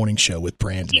Arkansas's morning show with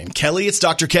Brandon and Kelly. It's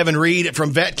Dr. Kevin Reed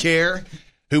from VetCare,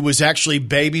 who was actually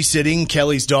babysitting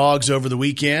Kelly's dogs over the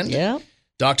weekend. Yeah.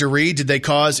 Dr. Reed, did they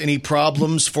cause any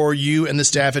problems for you and the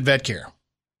staff at VetCare?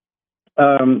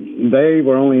 They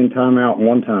were only in timeout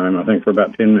one time, I think, for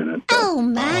about 10 minutes. Oh,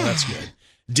 man. Oh, that's good.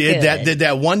 Did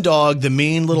that one dog, the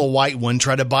mean little white one,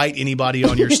 try to bite anybody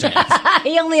on your staff?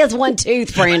 He only has one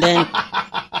tooth, Brandon.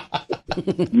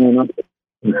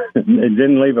 It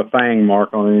didn't leave a fang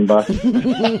mark on anybody.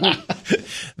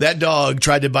 That dog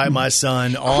tried to bite my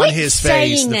son on Quit his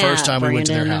face saying the first that, time we went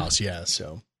to their Brandon. house. Yeah.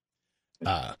 So,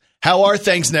 how are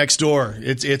things next door?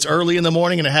 It's early in the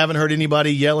morning, and I haven't heard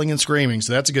anybody yelling and screaming,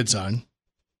 so that's a good sign.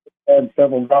 Had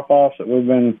several drop-offs that we've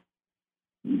been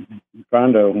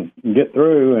trying to get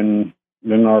through, and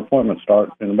then our appointment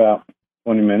starts in about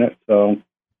 20 minutes, so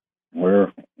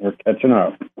we're catching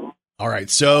up. All right.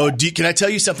 So can I tell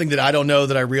you something that I don't know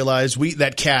that I realized?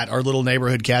 That cat, our little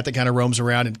neighborhood cat that kind of roams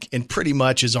around and pretty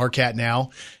much is our cat now.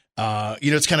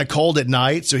 It's kind of cold at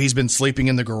night, so he's been sleeping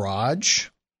in the garage.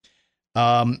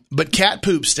 But cat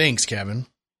poop stinks, Kevin.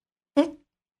 Do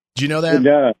you know that? It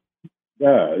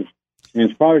does. And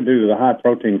it's probably due to the high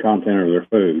protein content of their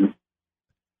food.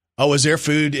 Oh, is their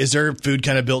food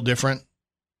kind of built different?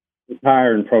 It's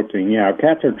higher in protein, yeah.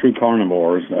 Cats are true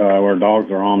carnivores, where dogs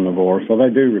are omnivores, so they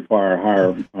do require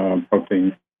higher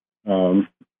protein,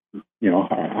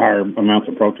 higher amounts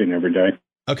of protein every day.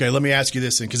 Okay, let me ask you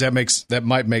this, because that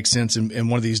might make sense in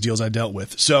one of these deals I dealt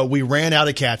with. So we ran out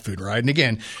of cat food, right? And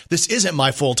again, this isn't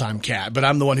my full-time cat, but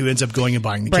I'm the one who ends up going and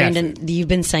buying the cat food. Brandon, you've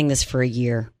been saying this for a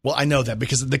year. Well, I know that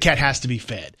because the cat has to be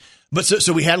fed. But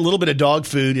so we had a little bit of dog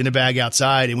food in a bag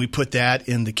outside, and we put that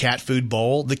in the cat food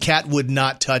bowl. The cat would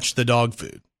not touch the dog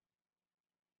food.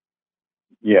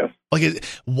 Yes.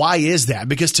 Why is that?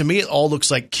 Because to me, it all looks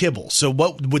like kibble. So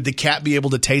what would the cat be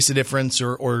able to taste the difference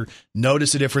or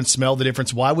notice the difference, smell the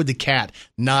difference? Why would the cat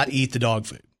not eat the dog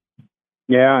food?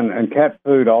 Yeah, and cat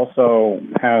food also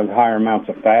has higher amounts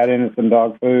of fat in it than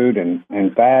dog food, and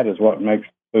fat is what makes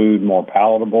food more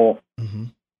palatable,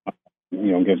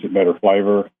 gives it better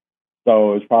flavor.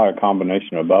 So it's probably a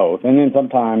combination of both. And then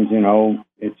sometimes,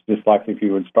 it's just like if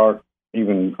you would start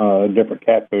even different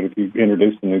cat food, if you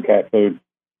introduce a new cat food,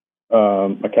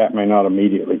 a cat may not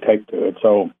immediately take to it.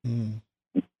 So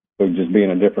just being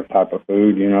a different type of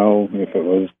food, if it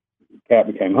was, cat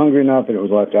became hungry enough and it was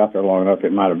left out there long enough,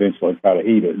 it might eventually try to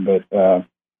eat it. But,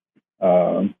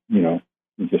 you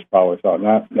just probably thought,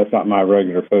 that's not my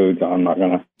regular food, so I'm not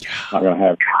going to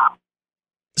have it.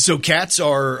 So cats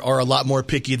are a lot more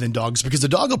picky than dogs because the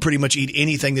dog will pretty much eat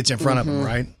anything that's in front of them,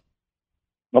 right?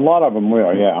 A lot of them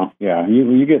will, yeah.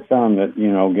 You get some that,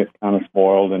 get kind of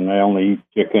spoiled and they only eat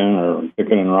chicken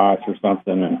and rice or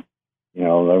something, and, they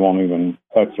won't even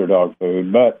touch their dog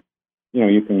food. But,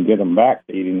 you can get them back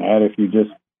to eating that if you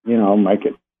just, make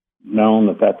it known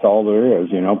that that's all there is.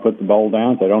 Put the bowl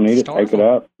down. If they don't need it, take it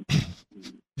up.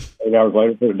 8 hours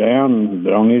later, put it down. And if they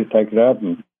don't need it, take it up.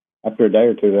 And after a day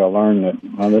or two, they'll learn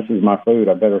that, this is my food.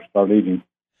 I better start eating.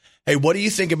 Hey, what do you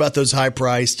think about those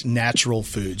high-priced natural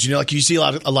foods? Like you see a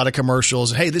lot of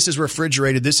commercials. Hey, this is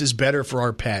refrigerated. This is better for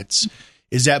our pets.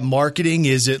 Is that marketing?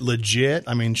 Is it legit?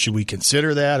 I mean, should we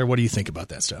consider that, or what do you think about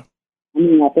that stuff?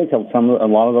 I think a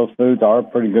lot of those foods are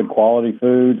pretty good quality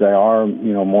foods. They are,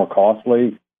 more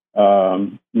costly.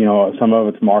 Some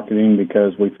of it's marketing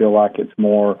because we feel like it's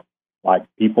more like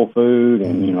people food,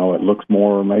 and it looks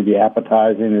more maybe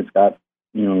appetizing. It's got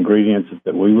ingredients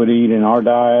that we would eat in our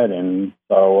diet, and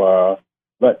so.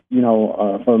 But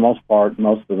for the most part,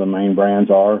 most of the main brands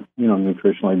are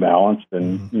nutritionally balanced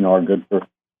and are good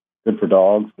for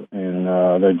dogs, and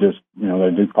they just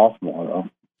they do cost more though.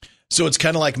 So it's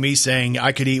kind of like me saying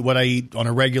I could eat what I eat on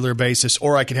a regular basis,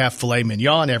 or I could have filet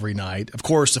mignon every night. Of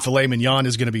course, the filet mignon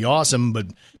is going to be awesome, but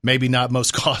maybe not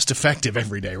most cost effective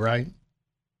every day, right?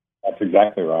 That's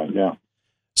exactly right, yeah.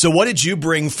 So what did you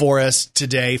bring for us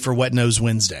today for Wet Nose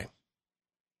Wednesday?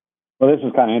 Well, this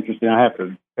is kind of interesting. I have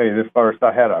to tell you this first.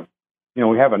 I had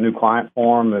we have a new client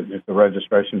form. It's a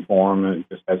registration form, and it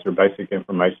just has your basic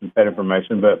information, pet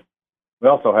information, but we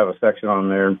also have a section on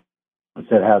there that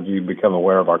said, how do you become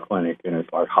aware of our clinic? And it's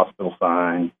like hospital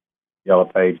sign, yellow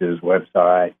pages,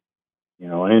 website,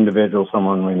 an individual,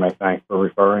 someone we may thank for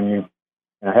referring you.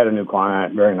 And I had a new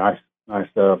client, very nice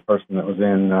person that was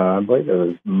in, I believe it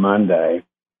was Monday.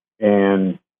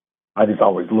 And I just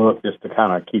always look just to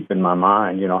kind of keep in my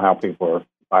mind, how people are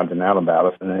finding out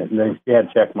about us. And she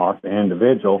had check marked the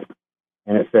individual,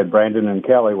 and it said Brandon and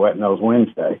Kelly Wet Nose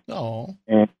Wednesday. Oh.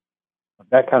 And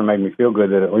that kind of made me feel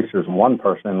good that at least there's one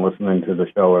person listening to the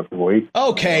show every week.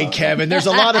 Okay, Kevin, there's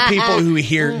a lot of people who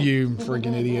hear you,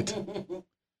 freaking idiot.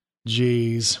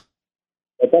 Jeez.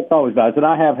 But that's always nice. And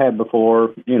I have had before,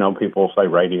 people say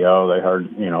radio. They heard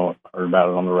about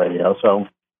it on the radio. So,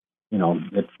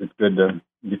 it's good to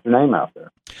get your name out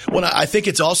there. Well, I think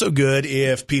it's also good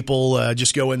if people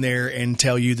just go in there and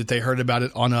tell you that they heard about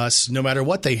it on us, no matter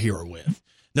what they hear it with.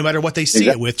 No matter what they see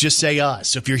it with, just say us.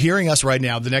 So if you're hearing us right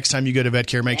now, the next time you go to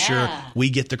VetCare, make sure we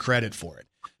get the credit for it.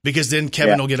 Because then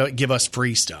Kevin will give us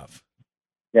free stuff.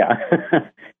 Yeah.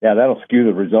 Yeah, that'll skew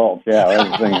the results. Yeah,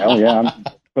 everything. Oh, yeah.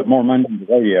 put more money in the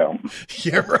radio.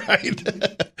 Yeah,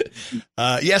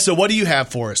 right. So what do you have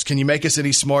for us? Can you make us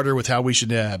any smarter with how we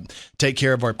should take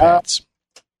care of our pets?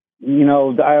 I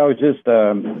was just,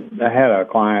 I had a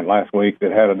client last week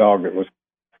that had a dog that was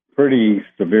pretty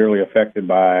severely affected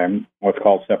by what's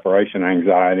called separation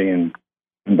anxiety. And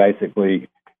basically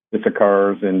this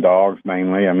occurs in dogs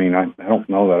mainly. I mean, I don't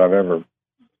know that I've ever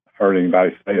heard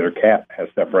anybody say their cat has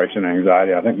separation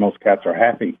anxiety. I think most cats are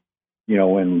happy,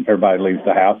 when everybody leaves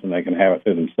the house and they can have it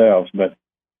to themselves. But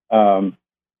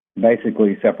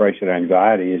basically separation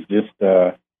anxiety is just,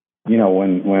 when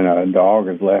a dog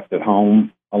is left at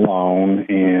home alone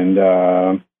and,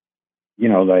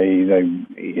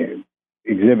 they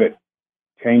exhibit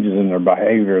changes in their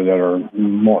behavior that are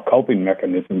more coping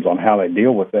mechanisms on how they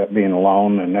deal with that being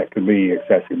alone. And that could be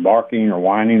excessive barking or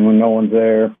whining when no one's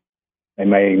there. They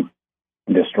may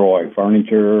destroy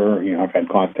furniture. I've had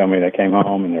clients tell me they came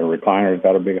home and their recliner's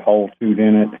got a big hole chewed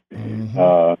in it. Mm-hmm.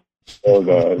 Or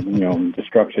the,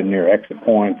 destruction near exit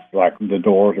points, like the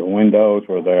doors or windows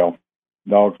where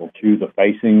dogs will chew the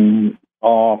facing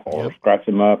off or scratch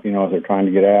them up, as they're trying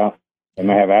to get out. They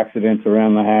may have accidents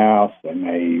around the house. They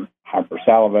may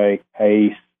hypersalivate,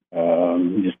 pace,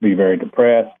 just be very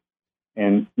depressed.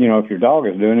 And, if your dog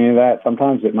is doing any of that,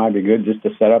 sometimes it might be good just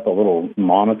to set up a little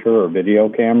monitor or video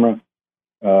camera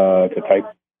to take,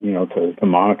 to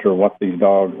monitor what your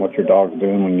dog's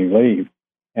doing when you leave.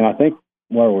 And I think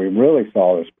where we really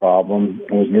saw this problem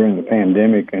was during the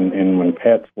pandemic and when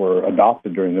pets were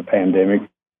adopted during the pandemic.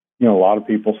 A lot of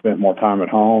people spent more time at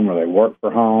home or they worked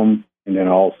from home. And then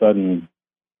all of a sudden,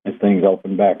 as things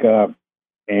opened back up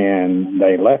and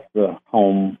they left the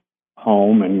home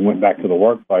and went back to the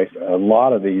workplace, a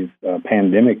lot of these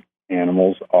pandemic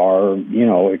animals are,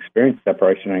 experience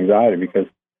separation anxiety because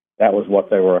that was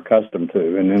what they were accustomed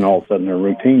to. And then all of a sudden their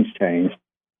routines changed.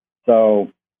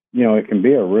 So, it can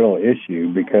be a real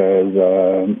issue because,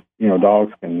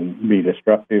 dogs can be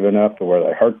destructive enough to where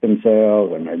they hurt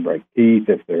themselves. They may break teeth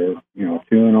if they're,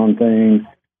 chewing on things.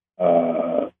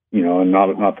 And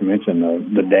not to mention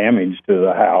the damage to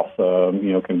the house,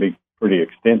 can be pretty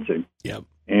extensive. Yep.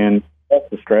 And that's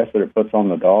the stress that it puts on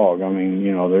the dog. I mean,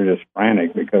 they're just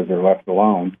frantic because they're left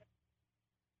alone.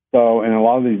 So, and a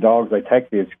lot of these dogs, they take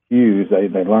these cues.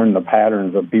 They learn the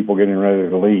patterns of people getting ready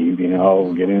to leave,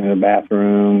 getting in the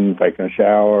bathroom, taking a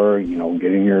shower,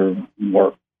 getting your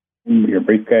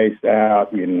briefcase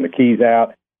out, getting the keys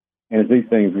out. And as these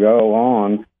things go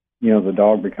on, the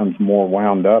dog becomes more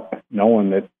wound up, knowing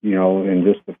that, in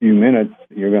just a few minutes,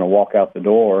 you're going to walk out the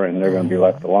door and they're going to be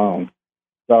left alone.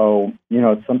 So,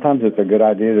 sometimes it's a good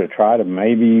idea to try to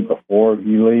maybe before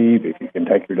you leave, if you can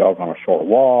take your dog on a short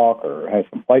walk or have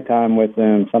some playtime with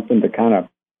them, something to kind of,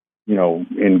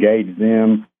 engage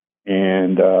them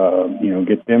and,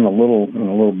 get them in a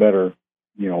little better,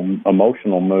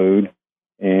 emotional mood.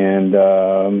 And,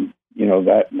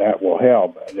 that will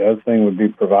help. The other thing would be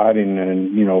providing,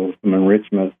 some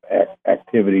enrichment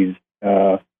activities,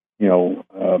 puzzles,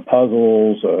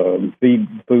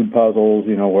 food puzzles,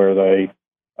 where they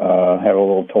have a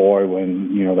little toy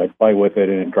when, they play with it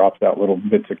and it drops out little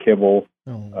bits of kibble,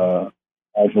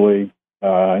 casually.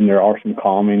 And there are some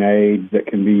calming aids that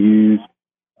can be used.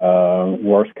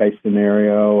 Worst case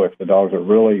scenario, if the dogs are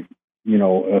really,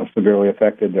 severely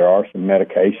affected, there are some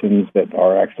medications that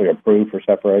are actually approved for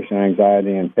separation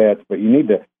anxiety in pets, but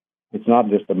it's not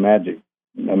just a magic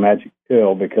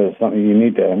pill, because you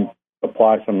need to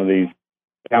apply some of these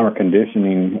counter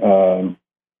conditioning,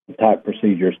 type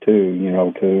procedures too,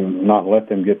 to not let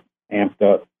them get amped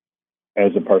up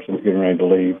as the person's getting ready to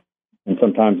leave. And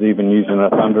sometimes even using a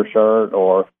thunder shirt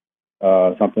or,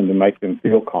 something to make them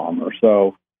feel calmer.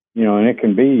 So, and it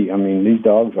can be, these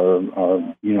dogs are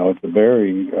it's a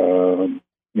very,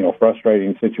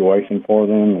 frustrating situation for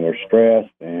them, and they're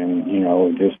stressed, and,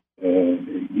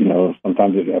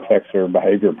 sometimes it affects their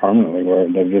behavior permanently, where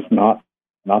they're just not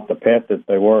the pet that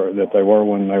they were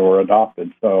when they were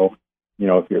adopted. So,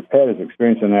 if your pet is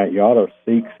experiencing that, you ought to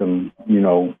seek some,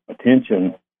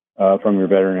 attention, from your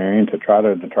veterinarian to try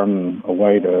to determine a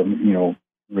way to,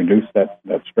 reduce that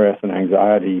stress and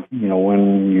anxiety,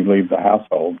 when you leave the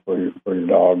household for your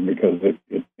dog, because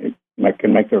it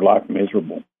can make their life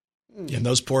miserable. And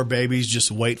those poor babies just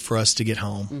wait for us to get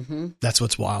home. Mm-hmm. That's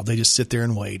what's wild. They just sit there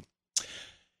and wait.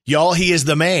 Y'all, he is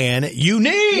the man you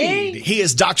need. He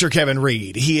is Dr. Kevin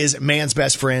Reed. He is man's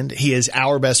best friend. He is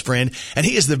our best friend. And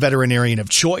he is the veterinarian of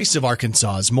choice of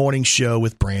Arkansas's morning show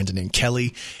with Brandon and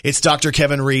Kelly. It's Dr.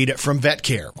 Kevin Reed from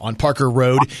VetCare on Parker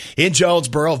Road in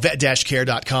Jonesboro,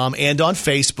 vet-care.com, and on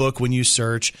Facebook when you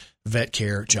search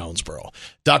VetCare Jonesboro.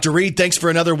 Dr. Reed, thanks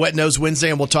for another Wet Nose Wednesday,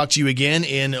 and we'll talk to you again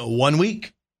in 1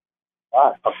 week. All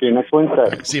right. I'll see you next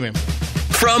Wednesday. See you, man.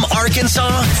 From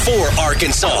Arkansas for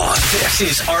Arkansas, this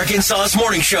is Arkansas's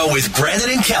Morning Show with Brandon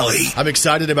and Kelly. I'm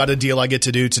excited about a deal I get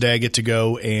to do today. I get to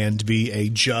go and be a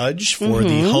judge for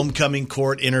the homecoming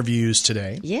court interviews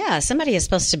today. Yeah, somebody is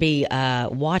supposed to be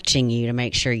watching you to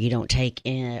make sure you don't take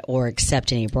in or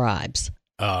accept any bribes.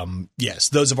 Yes,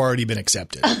 those have already been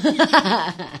accepted.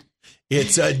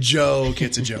 It's a joke.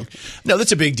 It's a joke. No,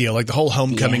 that's a big deal. Like the whole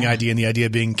homecoming idea and the idea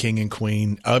of being king and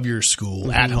queen of your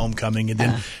school at homecoming. And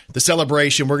then the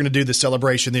celebration, we're going to do the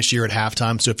celebration this year at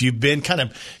halftime. So if you've been kind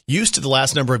of used to the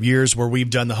last number of years where we've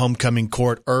done the homecoming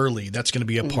court early, that's going to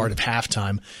be a part of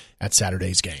halftime at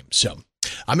Saturday's game. So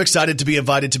I'm excited to be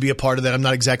invited to be a part of that. I'm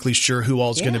not exactly sure who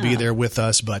all is going to be there with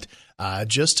us, but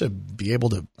just to be able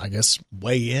to, I guess,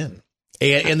 weigh in.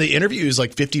 And the interview is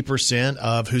like 50%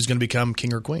 of who's going to become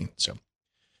king or queen. So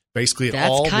basically,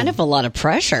 that's kind of a lot of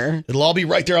pressure. It'll all be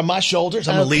right there on my shoulders.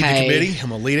 I'm going to lead the committee. I'm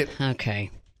going to lead it. Okay.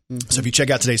 So if you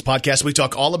check out today's podcast, we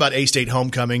talk all about A-State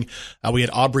homecoming. We had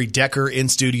Aubrey Decker in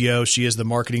studio. She is the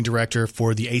marketing director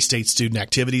for the A-State Student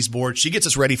Activities Board. She gets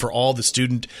us ready for all the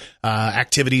student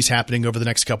activities happening over the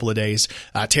next couple of days.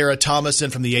 Tara Thomason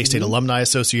from the A-State Alumni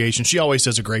Association. She always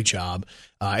does a great job.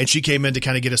 And she came in to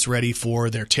kind of get us ready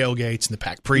for their tailgates and the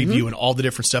pack preview and all the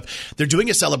different stuff. They're doing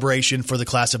a celebration for the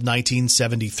class of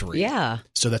 1973. Yeah.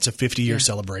 So that's a 50-year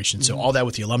celebration. So all that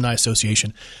with the Alumni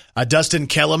Association. Dustin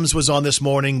Kellums was on this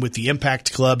morning with the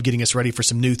IMPACKT CLUB, getting us ready for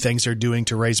some new things they're doing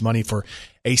to raise money for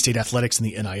A-State athletics and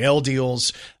the NIL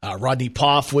deals. Rodney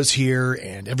Poff was here,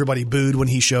 and everybody booed when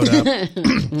he showed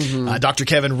up. Dr.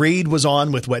 Kevin Reed was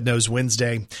on with Wet Nose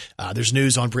Wednesday. There's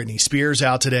news on Britney Spears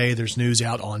out today. There's news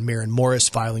out on Maren Morris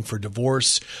filing for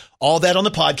divorce. All that on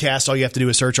the podcast. All you have to do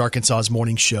is search Arkansas's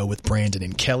Morning Show with Brandon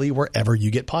and Kelly wherever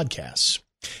you get podcasts.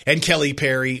 And Kelly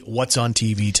Perry, what's on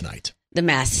TV tonight? The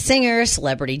Masked Singer,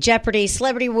 Celebrity Jeopardy,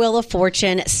 Celebrity Wheel of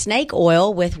Fortune, Snake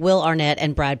Oil with Will Arnett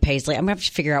and Brad Paisley. I'm going to have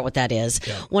to figure out what that is.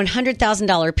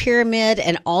 $100,000 Pyramid,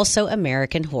 and also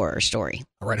American Horror Story.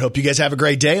 All right. Hope you guys have a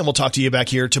great day, and we'll talk to you back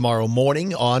here tomorrow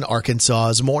morning on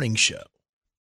Arkansas's Morning Show.